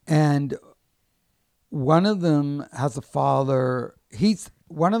 And one of them has a father.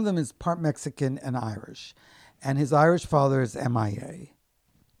 One of them is part Mexican and Irish. And his Irish father is MIA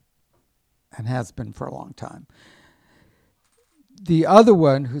and has been for a long time. The other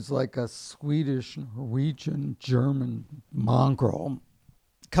one, who's like a Swedish, Norwegian, German mongrel,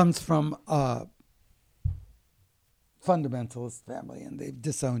 comes from a fundamentalist family, and they've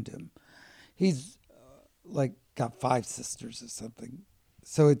disowned him. He's got 5 sisters or something.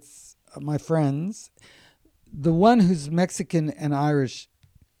 So it's my friends. The one who's Mexican and Irish,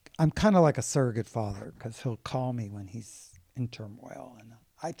 I'm kind of like a surrogate father because he'll call me when he's in turmoil. And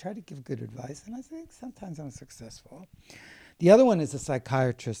I try to give good advice, and I think sometimes I'm successful. The other one is a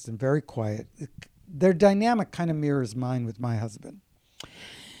psychiatrist and very quiet. Their dynamic kind of mirrors mine with my husband.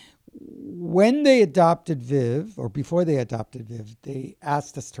 When they adopted Viv, or before they adopted Viv, they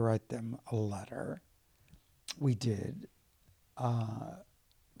asked us to write them a letter. We did.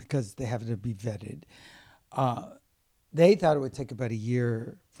 Because they have to be vetted. They thought it would take about a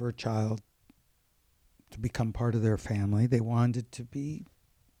year for a child to become part of their family. They wanted to be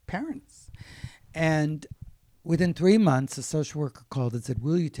parents. And within 3 months, a social worker called and said,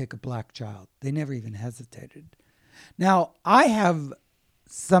 will you take a black child? They never even hesitated. Now, I have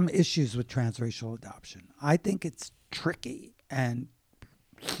some issues with transracial adoption. I think it's tricky and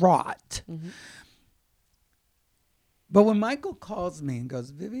fraught. Mm-hmm. But when Michael calls me and goes,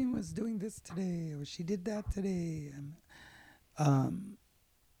 Vivian was doing this today, or she did that today, and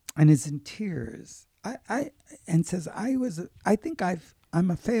is in tears, and says, I think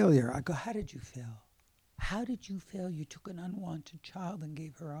I'm a failure. I go, how did you fail? How did you fail? You took an unwanted child and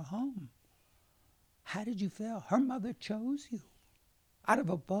gave her a home. How did you fail? Her mother chose you out of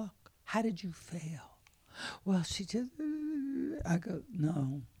a book. How did you fail? Well, she just, I go,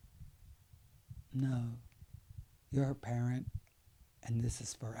 no. You're her parent, and this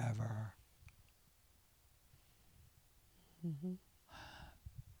is forever. Mm-hmm.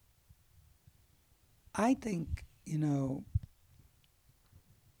 I think,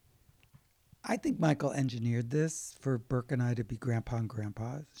 I think Michael engineered this for Burke and I to be grandpa and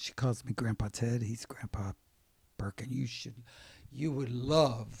grandpa. She calls me Grandpa Ted. He's Grandpa Burke. And you would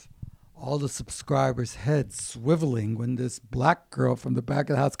love all the subscribers' heads swiveling when this black girl from the back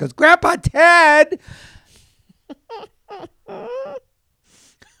of the house goes, Grandpa Ted!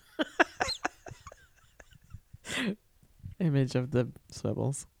 Image of the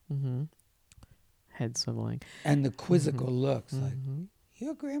swivels. Mm-hmm. Head swiveling. And the quizzical looks like, Mm-hmm.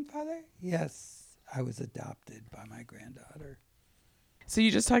 your grandfather? Yes, I was adopted by my granddaughter. So you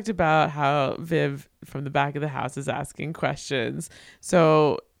just talked about how Viv from the back of the house is asking questions.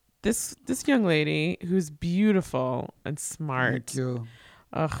 So this young lady who's beautiful and smart. Thank you.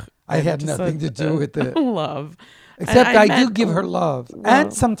 Ugh, I had just nothing to do with it. Love. Except I do meant- give her love. Well,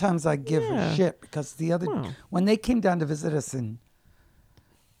 And sometimes I give yeah. her shit because Well. when they came down to visit us in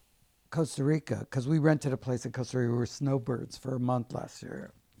Costa Rica, because we rented a place in Costa Rica, we were snowbirds for a month last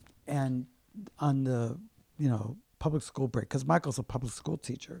year. And on the, public school break, because Michael's a public school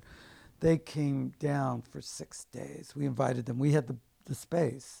teacher, they came down for 6 days. We invited them. We had the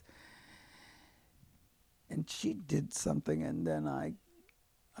space. And she did something, and then I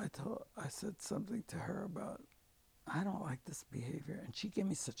said something to her about, I don't like this behavior. And she gave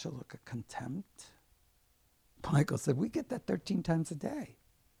me such a look of contempt. Michael said, we get that 13 times a day.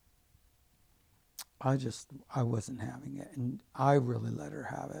 I wasn't having it. And I really let her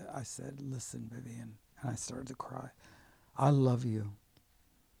have it. I said, listen, Vivian. And I started to cry. I love you.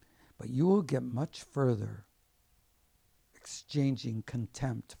 But you will get much further exchanging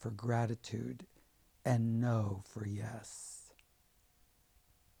contempt for gratitude and no for yes.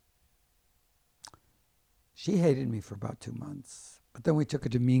 She hated me for about 2 months. But then we took her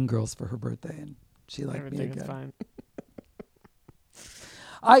to Mean Girls for her birthday, and she liked me Everything is again. fine.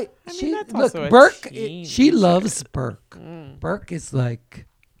 That's Look, also a Burke, change. she loves Burke. Burke is like,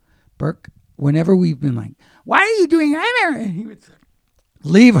 whenever we've been like, why are you doing that? And he would say,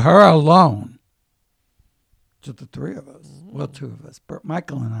 leave her alone. To the three of us. Well, two of us.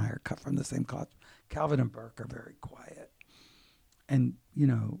 Michael and I are cut from the same cloth. Calvin and Burke are very quiet. And,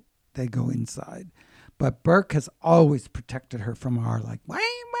 they go inside. But Burke has always protected her from our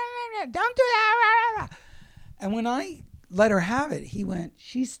don't do that. And when I let her have it, he went,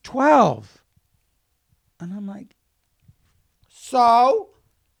 she's 12. And I'm like, so?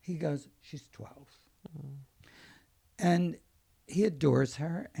 He goes, she's 12. And he adores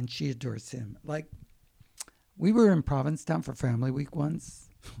her, and she adores him. Like, we were in Provincetown for Family Week once,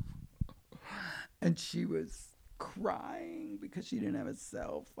 and she was crying because she didn't have a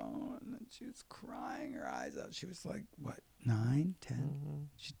cell phone, and she was crying her eyes out. She was like, 9, 10?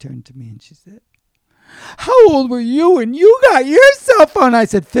 She turned to me and she said, how old were you when you got your cell phone? I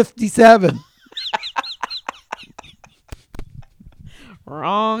said, 57.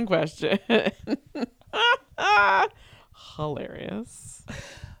 Wrong question. Hilarious.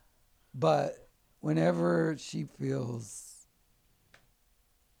 But whenever she feels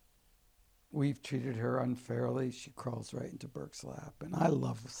we've treated her unfairly, she crawls right into Burke's lap. And I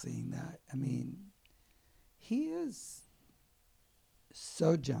love seeing that. I mean, he is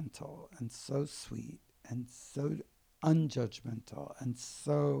so gentle and so sweet and so unjudgmental and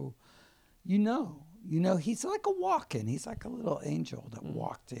so, he's like a walk-in. He's like a little angel that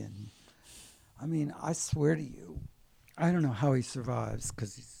walked in. I mean, I swear to you, I don't know how he survives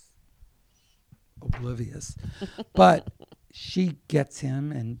because he's oblivious. But she gets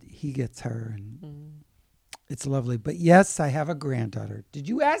him and he gets her, and it's lovely. But yes, I have a granddaughter. Did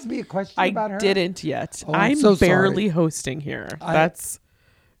you ask me a question about her? I didn't yet. Oh, I'm so barely sorry. hosting here. That's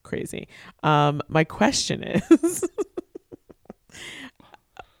crazy. My question is,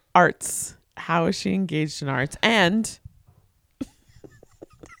 arts. how is she engaged in arts?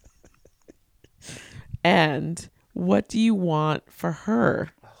 And what do you want for her?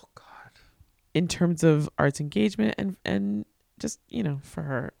 Oh, God. In terms of arts engagement and just, for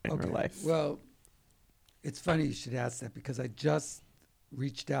her in her life. Well, it's funny you should ask that because I just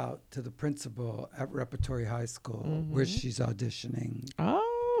reached out to the principal at Repertory High School where she's auditioning.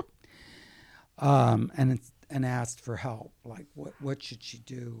 Oh. And asked for help. Like, what should she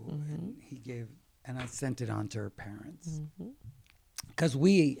do? And I sent it on to her parents. Because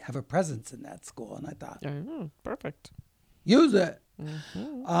we have a presence in that school. And I thought, Perfect. Use it.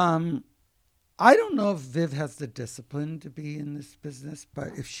 I don't know if Viv has the discipline to be in this business, but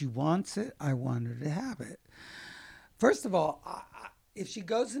if she wants it, I want her to have it. First of all, if she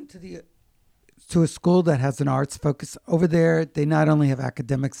goes to a school that has an arts focus, over there, they not only have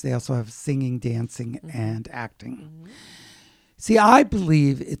academics, they also have singing, dancing, and acting. See, I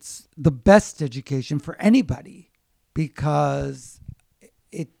believe it's the best education for anybody because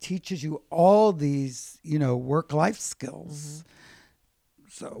it teaches you all these, work-life skills.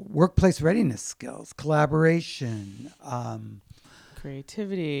 So workplace readiness skills, collaboration,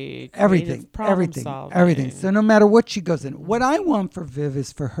 creativity, everything. So no matter what she goes in, what I want for Viv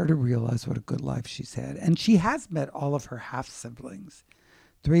is for her to realize what a good life she's had. And she has met all of her half siblings.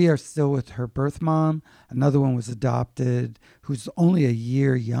 3 are still with her birth mom. Another one was adopted, who's only a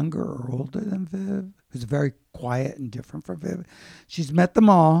year younger or older than Viv, who's very quiet and different from Viv. She's met them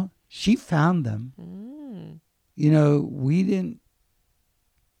all. She found them. We didn't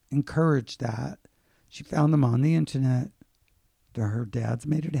encourage that. She found them on the internet. Her dad's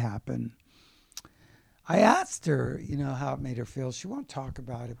made it happen. I asked her, how it made her feel. She won't talk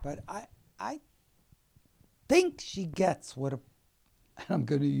about it, but I think she gets what I'm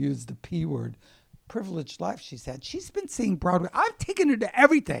going to use the P word, privileged life she's had. She's been seeing Broadway. I've taken her to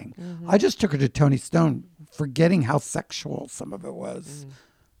everything. I just took her to Tony Stone, forgetting how sexual some of it was.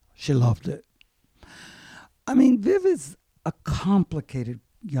 She loved it. I mean, Viv is a complicated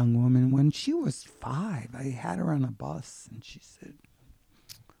young woman. When she was 5, I had her on a bus and she said,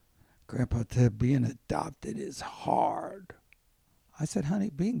 Grandpa Ted, being adopted is hard. I said,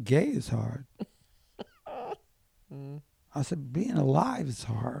 honey, being gay is hard. I said, being alive is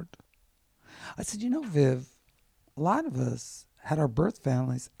hard. I said, Viv, a lot of us had our birth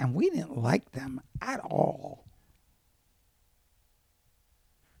families and we didn't like them at all.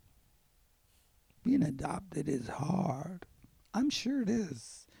 Being adopted is hard. I'm sure it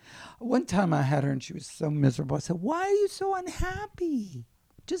is. One time I had her and she was so miserable. I said, why are you so unhappy?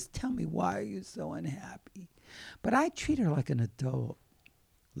 Just tell me, why are you so unhappy? But I treat her like an adult.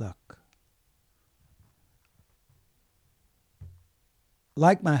 Look,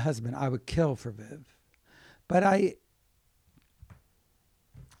 like my husband, I would kill for Viv. But I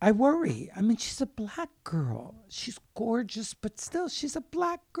worry. I mean, she's a black girl. She's gorgeous, but still, she's a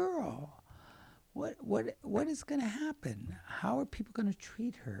black girl. What is going to happen? How are people going to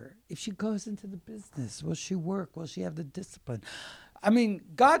treat her? If she goes into the business, will she work? Will she have the discipline? I mean,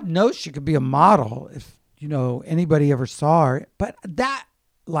 God knows she could be a model if, anybody ever saw her. But that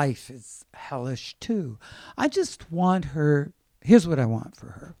life is hellish too. I just want her, here's what I want for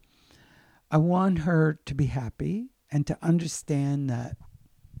her. I want her to be happy and to understand that,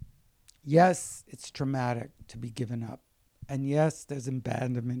 yes, it's traumatic to be given up. And yes, there's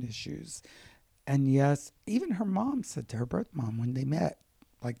abandonment issues. And yes, even her mom said to her birth mom when they met,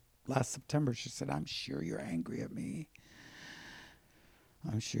 like last September, she said, I'm sure you're angry at me.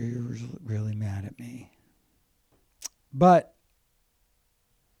 I'm sure you're really mad at me. But,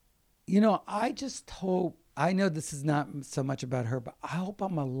 I just hope, I know this is not so much about her, but I hope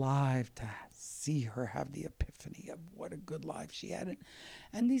I'm alive to see her have the epiphany of what a good life she had.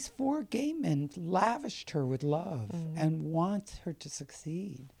 And these 4 gay men lavished her with love and want her to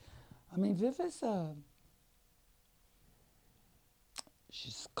succeed. I mean, Viv is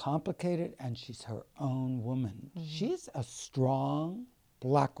she's complicated and she's her own woman. She's a strong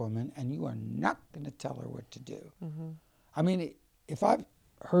black woman and you are not going to tell her what to do. I mean, if I've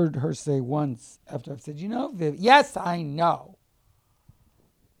heard her say once after I've said, Viv, yes, I know.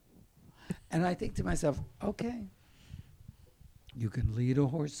 And I think to myself, okay, you can lead a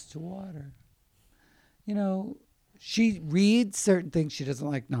horse to water. She reads certain things. She doesn't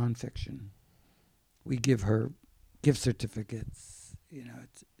like nonfiction. We give her gift certificates.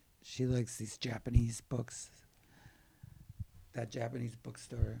 She likes these Japanese books. That Japanese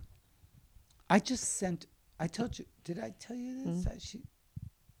bookstore. I told you, did I tell you this?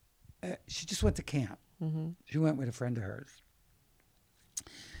 She just went to camp. She went with a friend of hers.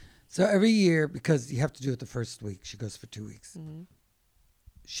 So every year, because you have to do it the first week, she goes for 2 weeks.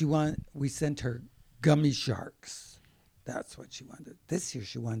 we sent her gummy sharks. That's what she wanted. This year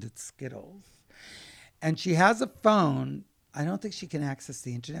she wanted Skittles. And she has a phone. I don't think she can access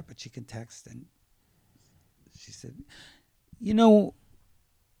the internet, but she can text. And she said, you know,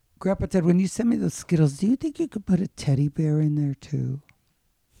 Grandpa Ted, when you send me those Skittles, do you think you could put a teddy bear in there too?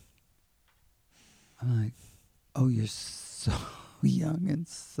 I'm like, oh, you're so young and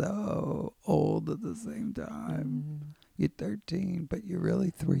so old at the same time. You're 13, but you're really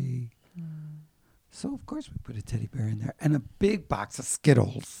 3. So, of course, we put a teddy bear in there and a big box of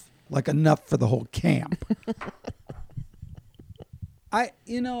Skittles, like enough for the whole camp. I'm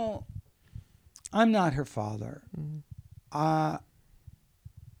not her father. And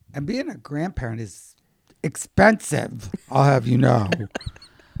being a grandparent is expensive, I'll have you know.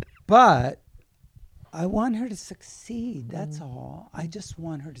 But I want her to succeed. That's all. I just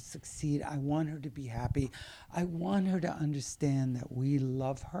want her to succeed. I want her to be happy. I want her to understand that we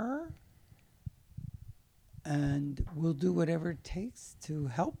love her and we'll do whatever it takes to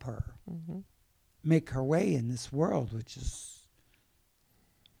help her make her way in this world, which is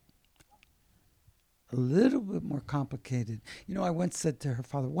a little bit more complicated. You know, I once said to her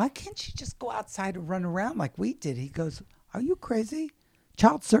father, why can't she just go outside and run around like we did? He goes, are you crazy?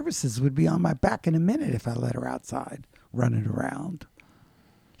 Child services would be on my back in a minute if I let her outside running around.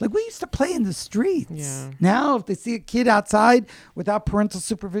 Like we used to play in the streets. Yeah. Now, if they see a kid outside without parental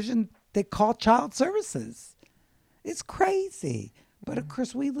supervision, they call child services. It's crazy. But of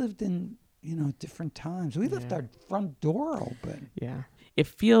course, we lived in, different times. We left our front door open. Yeah. It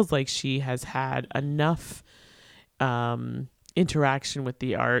feels like she has had enough interaction with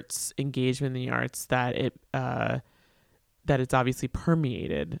the arts, engagement in the arts, that it's obviously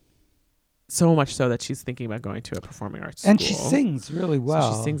permeated so much so that she's thinking about going to a performing arts school. And she sings really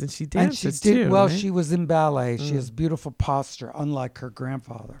well. So she sings and she And dances she did too. well. Right? She was in ballet. She has beautiful posture, unlike her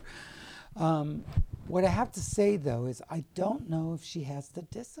grandfather. What I have to say, though, is I don't know if she has the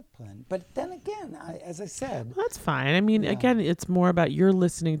discipline. But then again, as I said. Well, that's fine. I mean, again, it's more about you're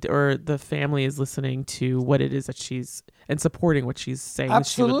listening to, or the family is listening to what it is that she's, and supporting what she's saying.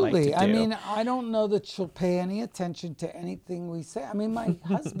 Absolutely. She would like to do. I mean, I don't know that she'll pay any attention to anything we say. I mean, my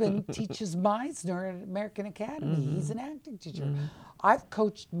husband teaches Meisner at American Academy. He's an acting teacher. I've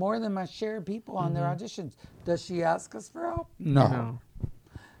coached more than my share of people on their auditions. Does she ask us for help? No.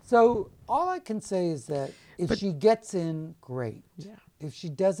 So all I can say is that if she gets in, great. Yeah. If she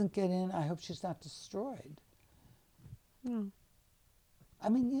doesn't get in, I hope she's not destroyed. I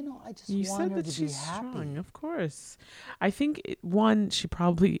mean, I just want her to be happy. Strong, of course. I think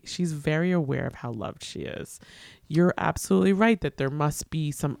she's very aware of how loved she is. You're absolutely right that there must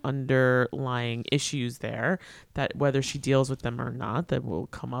be some underlying issues there that whether she deals with them or not, that will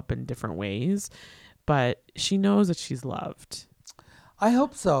come up in different ways. But she knows that she's loved. I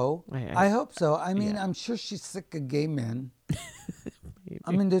hope so. I hope so. I mean, I'm sure she's sick of gay men. Maybe.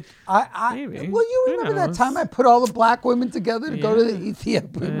 I mean, Maybe. Well, you Who remember that knows? time I put all the black women together to go to the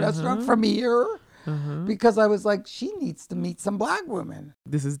Ethiopian restaurant from here? Because I was like, she needs to meet some black women.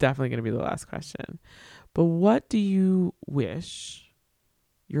 This is definitely going to be the last question. But what do you wish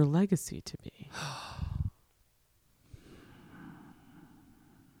your legacy to be?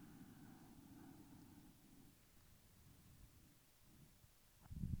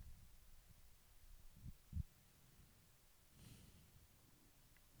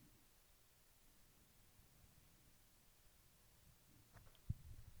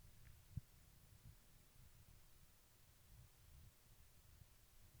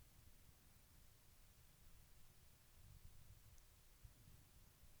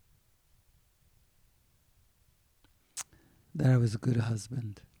 That I was a good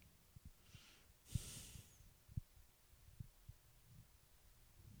husband.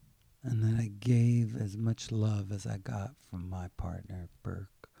 And that I gave as much love as I got from my partner,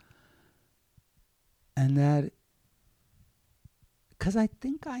 Burke. And that, because I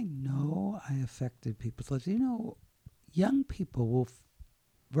think I know I affected people's lives. Young people will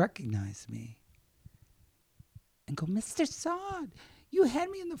recognize me and go, Mr. Saad, you had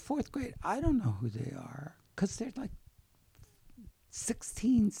me in the 4th grade. I don't know who they are because they're like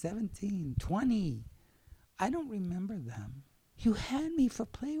 16, 17, 20. I don't remember them. You had me for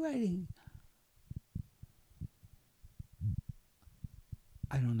playwriting.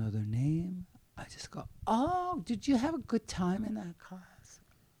 I don't know their name. I just go, oh, did you have a good time in that class?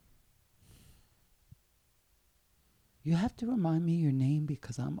 You have to remind me your name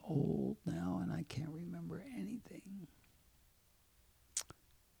because I'm old now and I can't remember anything.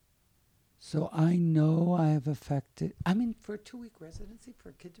 So I know I have affected. I mean, for a 2-week residency, for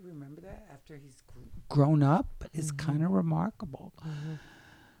a kid to remember that after he's grown up is kind of remarkable.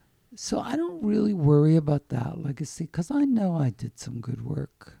 So I don't really worry about that legacy because I know I did some good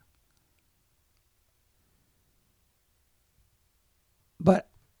work. But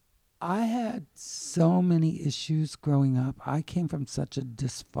I had so many issues growing up. I came from such a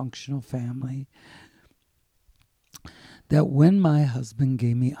dysfunctional family that when my husband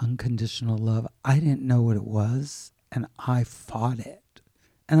gave me unconditional love, I didn't know what it was, and I fought it.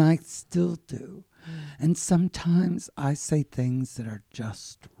 And I still do. And sometimes I say things that are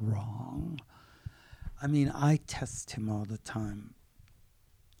just wrong. I mean, I test him all the time.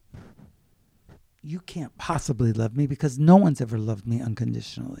 You can't possibly love me because no one's ever loved me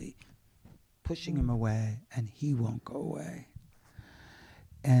unconditionally. Pushing him away, and he won't go away.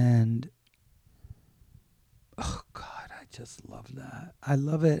 And, oh God, I just love that. I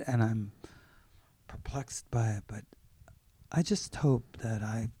love it, and I'm perplexed by it, but I just hope that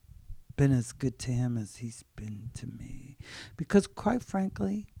I've been as good to him as he's been to me. Because quite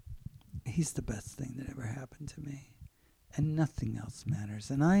frankly, he's the best thing that ever happened to me. And nothing else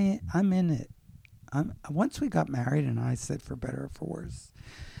matters. And I'm in it. Once we got married and I said for better or for worse,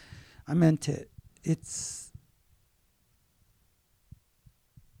 I meant it. It's,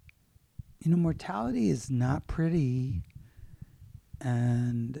 mortality is not pretty.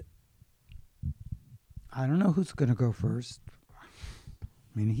 And I don't know who's going to go first.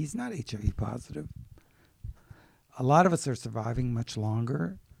 I mean, he's not HIV positive. A lot of us are surviving much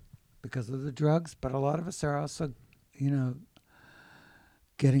longer because of the drugs, but a lot of us are also,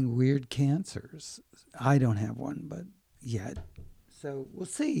 getting weird cancers. I don't have one, but yet. So we'll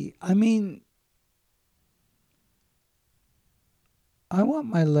see. I mean, I want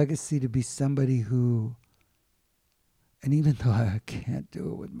my legacy to be somebody who, and even though I can't do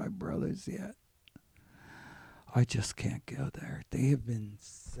it with my brothers yet, I just can't go there. They have been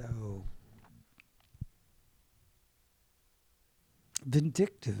so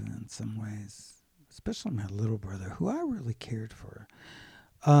vindictive in some ways, especially my little brother, who I really cared for.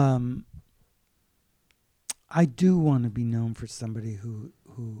 I do want to be known for somebody who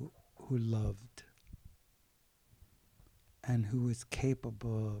loved and who is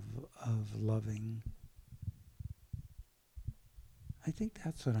capable of loving. I think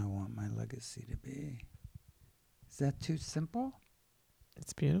that's what I want my legacy to be. Is that too simple?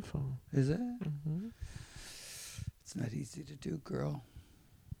 It's beautiful. Is it? Mm-hmm. It's not easy to do, girl.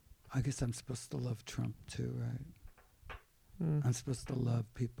 I guess I'm supposed to love Trump too, right? Mm. I'm supposed to love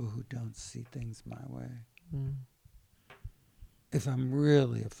people who don't see things my way. Mm. If I'm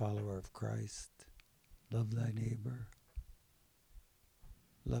really a follower of Christ, love thy neighbor,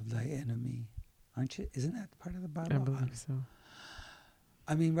 love thy enemy. Aren't you? Isn't that part of the Bible? I believe so.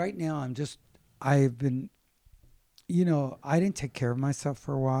 I mean, right now I've been, I didn't take care of myself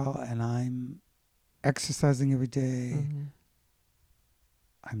for a while, and I'm exercising every day. Mm-hmm.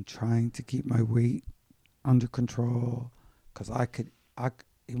 I'm trying to keep my weight under control because I could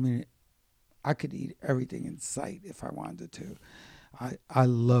eat everything in sight if I wanted to. I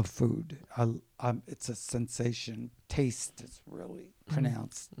love food. It's a sensation. Taste is really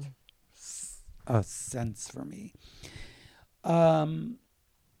pronounced a sense for me.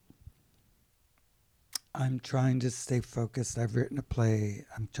 I'm trying to stay focused. I've written a play.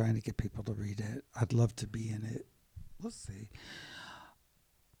 I'm trying to get people to read it. I'd love to be in it. We'll see.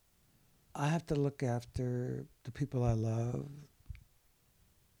 I have to look after the people I love.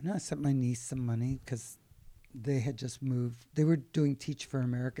 I sent my niece some money because they had just moved. They were doing Teach for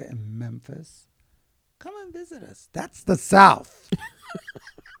America in Memphis. Come and visit us. That's the South.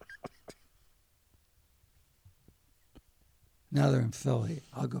 Now they're in Philly.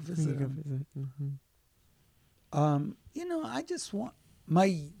 I'll go visit them. Mm-hmm. I just want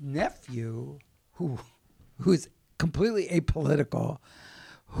my nephew, who is completely apolitical,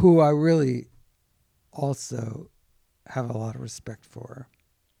 who I really also have a lot of respect for.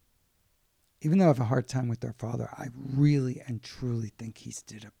 Even though I have a hard time with their father, I really and truly think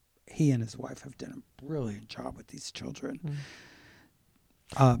he and his wife have done a brilliant job with these children.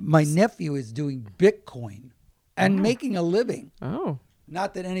 My nephew is doing Bitcoin and making a living. Oh.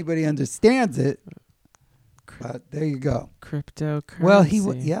 Not that anybody understands it, but there you go. Cryptocurrency. Well,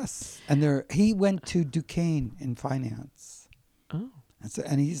 yes. And he went to Duquesne in finance. Oh.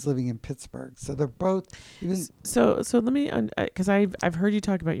 And he's living in Pittsburgh. So they're both even. So let me, because I've heard you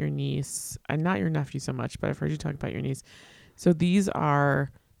talk about your niece, and not your nephew so much, but I've heard you talk about your niece. So these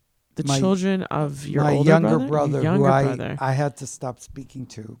are the children of your older younger brother, who I had to stop speaking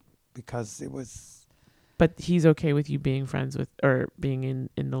to because it was. But he's okay with you being friends with or being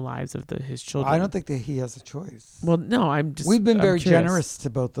in the lives of his children. I don't think that he has a choice. Well, no, We've been very curious. generous to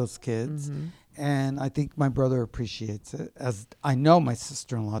both those kids. Mm-hmm. And I think my brother appreciates it, as I know my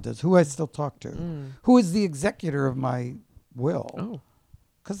sister-in-law does, who I still talk to, who is the executor of my will. Oh,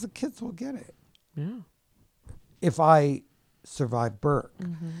 Because the kids will get it yeah. if I survive Burke.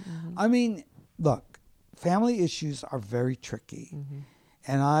 I mean, look, family issues are very tricky.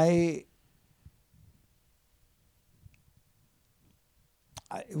 And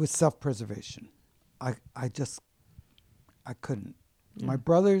it was self-preservation. I couldn't. My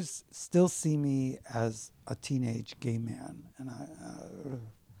brothers still see me as a teenage gay man, and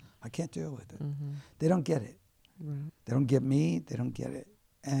I can't deal with it. They don't get it. Right. They don't get me. They don't get it.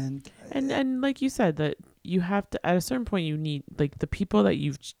 And like you said, that you have to, at a certain point, you need like the people that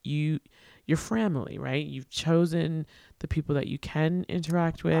your family, right? You've chosen the people that you can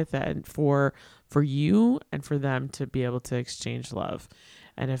interact with, and for you and for them to be able to exchange love.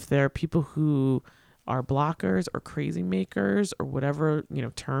 And if there are people who are blockers or crazy makers or whatever,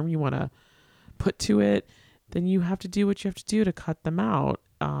 term you want to put to it, then you have to do what you have to do to cut them out.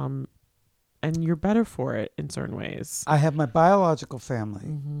 And you're better for it in certain ways. I have my biological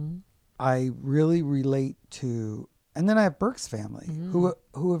family. I really relate to, and then I have Burke's family,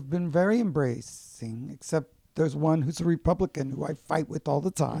 who have been very embracing, except there's one who's a Republican who I fight with all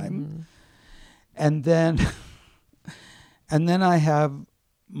the time. And then I have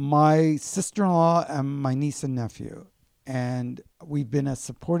my sister-in-law and my niece and nephew. And we've been as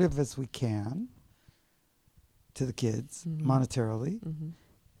supportive as we can to the kids monetarily.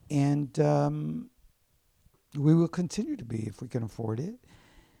 And we will continue to be if we can afford it.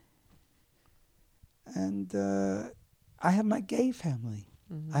 And I have my gay family.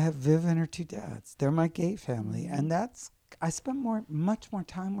 I have Viv and her two dads. They're my gay family. And I spend much more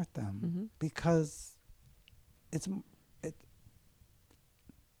time with them because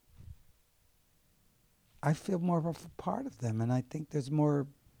I feel more of a part of them. And I think there's more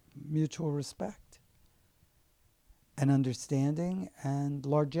mutual respect and understanding and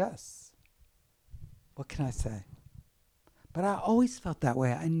largesse. What can I say? But I always felt that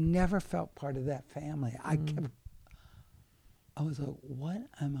way. I never felt part of that family. I was like, what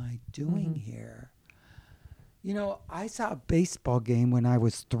am I doing here? I saw a baseball game when I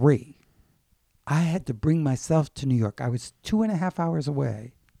was 3. I had to bring myself to New York. I was 2.5 hours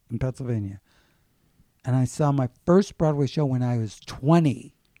away in Pennsylvania. And I saw my first Broadway show when I was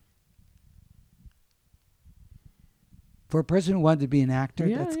 20. For a person who wanted to be an actor,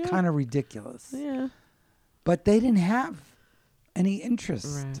 that's kind of ridiculous. Yeah. But they didn't have any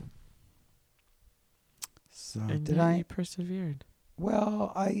interest. Right. So And did yet I? You persevered.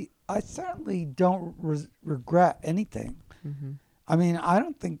 Well, I certainly don't regret anything. I mean, I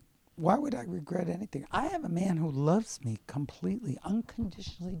don't think, why would I regret anything? I have a man who loves me completely,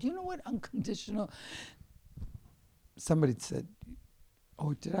 unconditionally. Do you know what unconditional? Somebody said,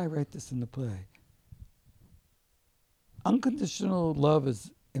 oh, did I write this in the play? Unconditional love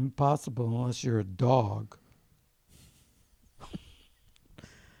is impossible unless you're a dog.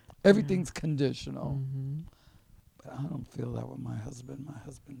 Everything's conditional. But I don't feel that with my husband. My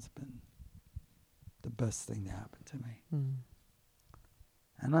husband's been the best thing to happen to me.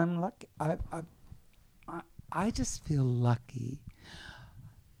 And I'm lucky. I just feel lucky.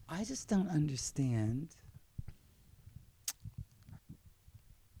 I just don't understand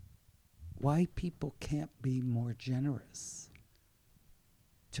why people can't be more generous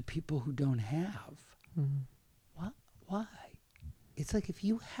to people who don't have. Why? It's like, if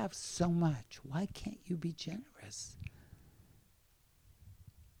you have so much, why can't you be generous?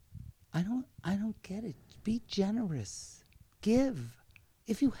 I don't get it. Be generous. Give.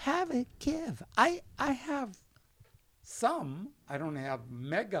 If you have it, give. I have some. I don't have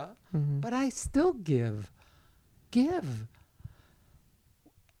mega, but I still give. Give.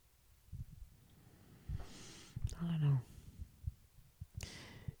 I don't know.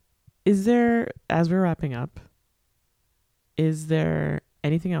 Is there, as we're wrapping up, is there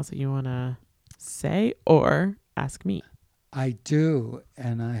anything else that you want to say or ask me? I do,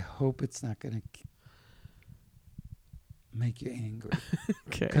 and I hope it's not going to make you angry.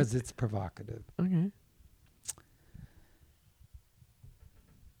 Okay. Because it's provocative. Okay.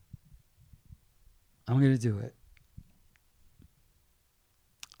 I'm going to do it.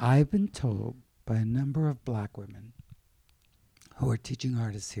 I've been told by a number of black women who are teaching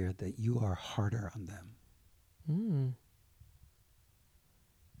artists here that you are harder on them.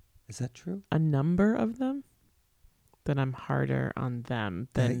 Is that true? A number of them? That I'm harder on them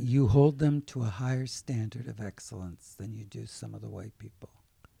That than you hold them to a higher standard of excellence than you do some of the white people.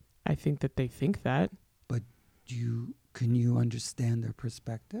 I think that they think that. But can you understand their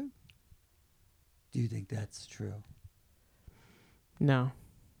perspective? Do you think that's true? No.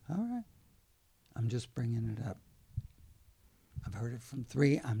 All right. I'm just bringing it up. I've heard it from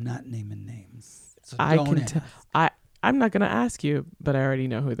 3. I'm not naming names. So I don't can. ask. I'm not going to ask you, but I already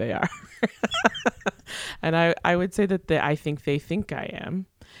know who they are. And I would say that I think they think I am,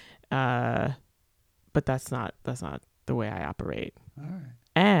 but that's not the way I operate. All right.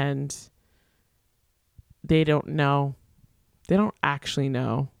 And they don't know. They don't actually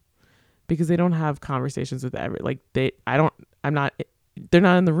know because they don't have conversations with they're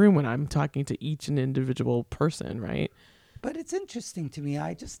not in the room when I'm talking to each an individual person, right? But it's interesting to me.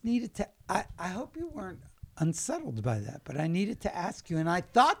 I just needed to, I hope you weren't unsettled by that, but I needed to ask you. And I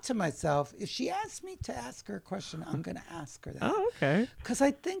thought to myself, if she asked me to ask her a question, I'm going to ask her that. Oh, okay. Because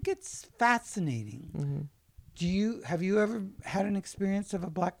I think it's fascinating. Mm-hmm. Have you ever had an experience of a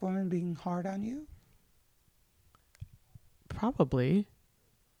black woman being hard on you? Probably.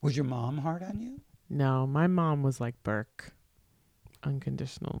 Was your mom hard on you? No, my mom was like Burke.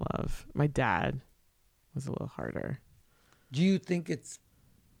 Unconditional love. My dad was a little harder. Do you think it's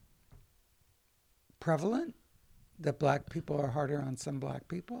prevalent that black people are harder on some black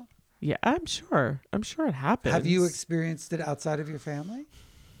people? Yeah, I'm sure it happens. Have you experienced it outside of your family?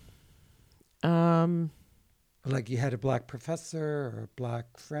 Like you had a black professor or a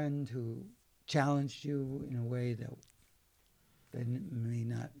black friend who challenged you in a way that they may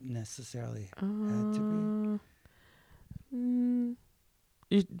not necessarily had to be?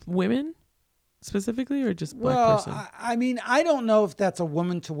 Women specifically, or just black person? I mean, I don't know if that's a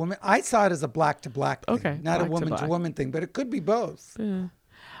woman to woman. I saw it as a black to black thing, okay, not a woman to woman thing, but it could be both. Yeah.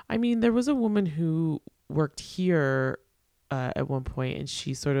 I mean, there was a woman who worked here at one point, and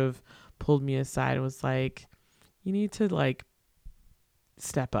she sort of pulled me aside and was like, you need to like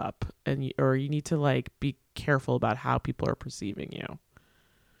step up or you need to like be careful about how people are perceiving you.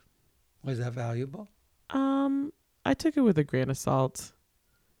 Was that valuable? I took it with a grain of salt.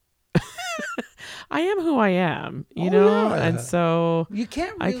 I am who I am, you know? Yeah. And so you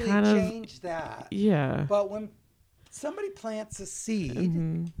can't really change that. Yeah. But when somebody plants a seed,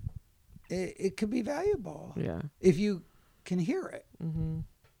 mm-hmm. it could be valuable. Yeah. If you can hear it. Mm-hmm.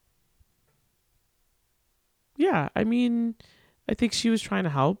 Yeah. I mean, I think she was trying to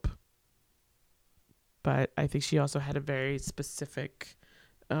help, but I think she also had a very specific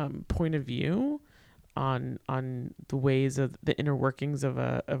point of view on the ways of the inner workings of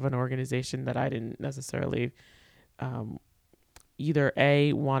an organization that I didn't necessarily either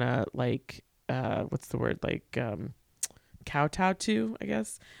want to like what's the word, like kowtow to, I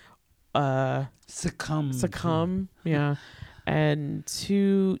guess, succumb yeah, and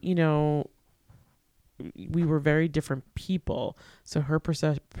to, you know, we were very different people, so her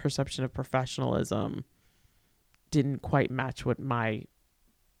perception of professionalism didn't quite match what my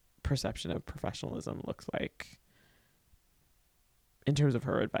perception of professionalism looks like in terms of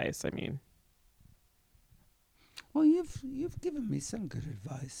her advice. I mean, well, you've given me some good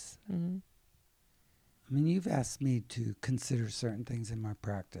advice. mm-hmm. I mean, you've asked me to consider certain things in my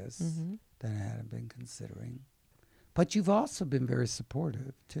practice mm-hmm. that I hadn't been considering, but you've also been very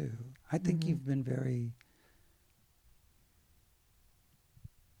supportive too. I think mm-hmm. you've been very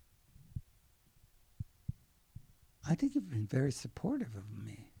supportive of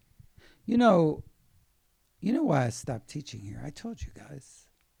me. You know why I stopped teaching here? I told you guys.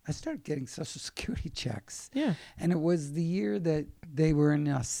 I started getting Social Security checks. Yeah. And it was the year that they were in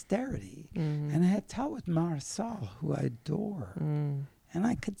austerity. Mm-hmm. And I had taught with Marisol, who I adore. Mm. And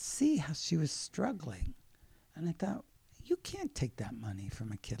I could see how she was struggling. And I thought, you can't take that money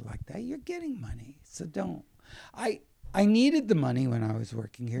from a kid like that. You're getting money. So don't. I needed the money when I was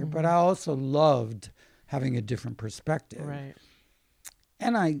working here, mm-hmm. but I also loved having a different perspective. Right.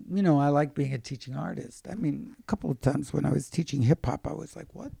 And I like being a teaching artist. I mean, a couple of times when I was teaching hip hop, I was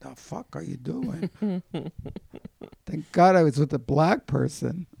like, what the fuck are you doing? Thank God I was with a black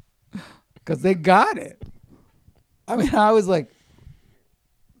person because they got it. I mean, I was like,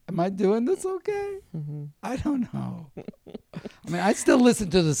 am I doing this okay? Mm-hmm. I don't know. I mean, I still listen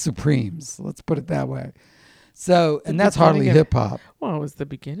to the Supremes. Let's put it that way. So, and that's hardly hip hop. Well, it was the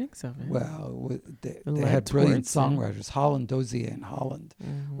beginnings of it. Well, they had brilliant songwriters. Holland Dozier and Holland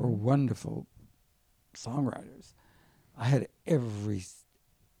mm-hmm. were wonderful songwriters. I had every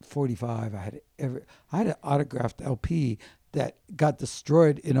 45. I had an autographed LP that got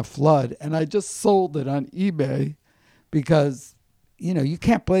destroyed in a flood, and I just sold it on eBay because, you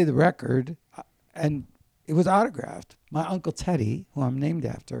can't play the record, and it was autographed. My Uncle Teddy, who I'm named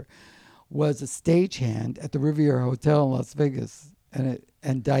after, was a stagehand at the Riviera Hotel in Las Vegas,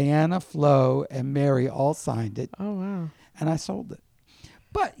 and Diana, Flo, and Mary all signed it. Oh, wow. And I sold it.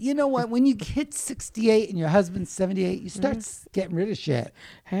 But you know what? When you hit 68 and your husband's 78, you start getting rid of shit.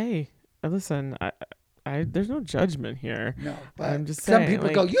 Hey, listen, I there's no judgment here. No, but I'm just some saying, people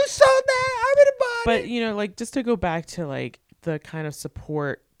like, go, "You sold that? I'm gonna buy But it." you know, like just to go back to like the kind of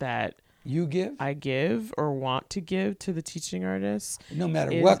support that You give, I give or want to give to the teaching artists, no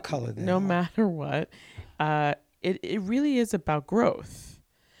matter is- what color they no are. matter what, it really is about growth.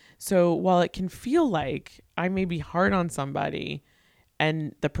 So while it can feel like I may be hard on somebody,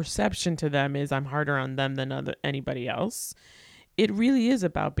 and the perception to them is I'm harder on them than anybody else, it really is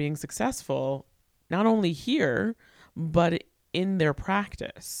about being successful, not only here, but in their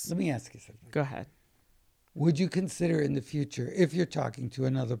practice. Let me ask you something. Go ahead. Would you consider in the future, if you're talking to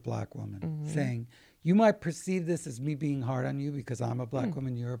another black woman, Mm-hmm. saying, you might perceive this as me being hard on you because I'm a Mm. black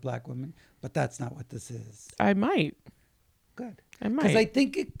woman, you're a black woman, but that's not what this is. I might. Good. I Because might. I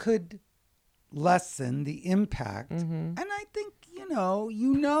think it could lessen the impact. Mm-hmm. And I think, you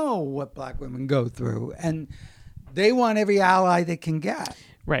know what black women go through. And they want every ally they can get.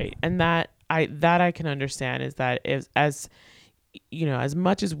 Right. And that I can understand is that as you know, as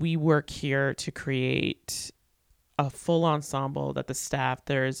much as we work here to create a full ensemble, that the staff,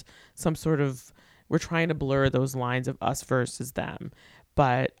 there's some sort of, we're trying to blur those lines of us versus them.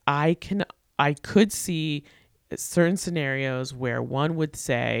 But I could see certain scenarios where one would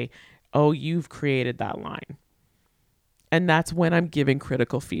say, oh, you've created that line. And that's when I'm giving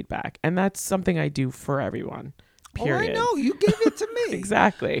critical feedback. And that's something I do for everyone. Period. Oh, I know. You gave it to me.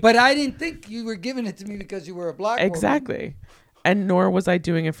 Exactly. But I didn't think you were giving it to me because you were a black woman. Exactly. And nor was I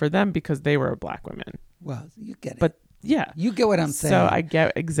doing it for them because they were black women. Well, you get it. But yeah. You get what I'm saying. So I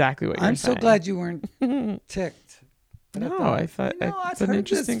get exactly what you're I'm saying. so glad you weren't ticked. But No, I thought I've it's an heard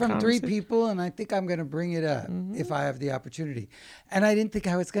interesting this from three conversation. people, and I think I'm going to bring it up if I have the opportunity. And I didn't think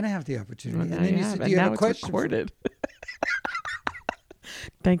I was going to have the opportunity. Well, and now then you have, said, and "Do you now have a it's question?" for me?" recorded.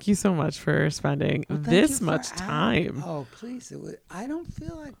 Thank you so much for spending Well, thank this you for much time. Oh, please! I don't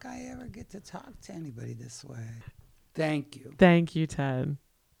feel like I ever get to talk to anybody this way. Thank you. Thank you, Ted.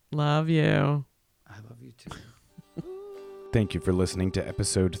 Love you. I love you too. Thank you for listening to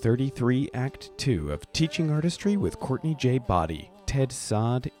episode 33, Act 2 of Teaching Artistry with Courtney J. Body, Ted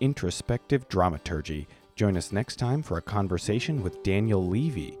Sod, Introspective Dramaturgy. Join us next time for a conversation with Daniel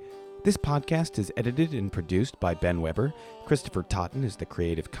Levy. This podcast is edited and produced by Ben Weber. Christopher Totten is the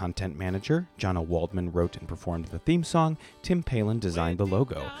creative content manager. Jonna Waldman wrote and performed the theme song. Tim Palin designed the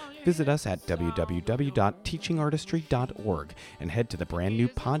logo. Visit us at www.teachingartistry.org and head to the brand new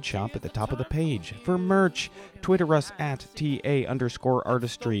pod shop at the top of the page for merch. Twitter us at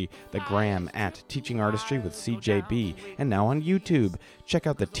TA_artistry, the gram at Teaching Artistry with CJB, and now on YouTube. Check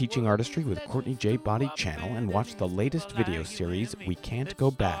out the Teaching Artistry with Courtney J. Body channel and watch the latest video series, We Can't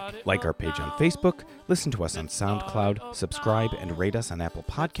Go Back. Like our page on Facebook, listen to us on SoundCloud, subscribe and rate us on Apple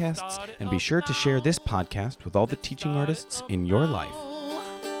Podcasts, and be sure to share this podcast with all the teaching artists in your life.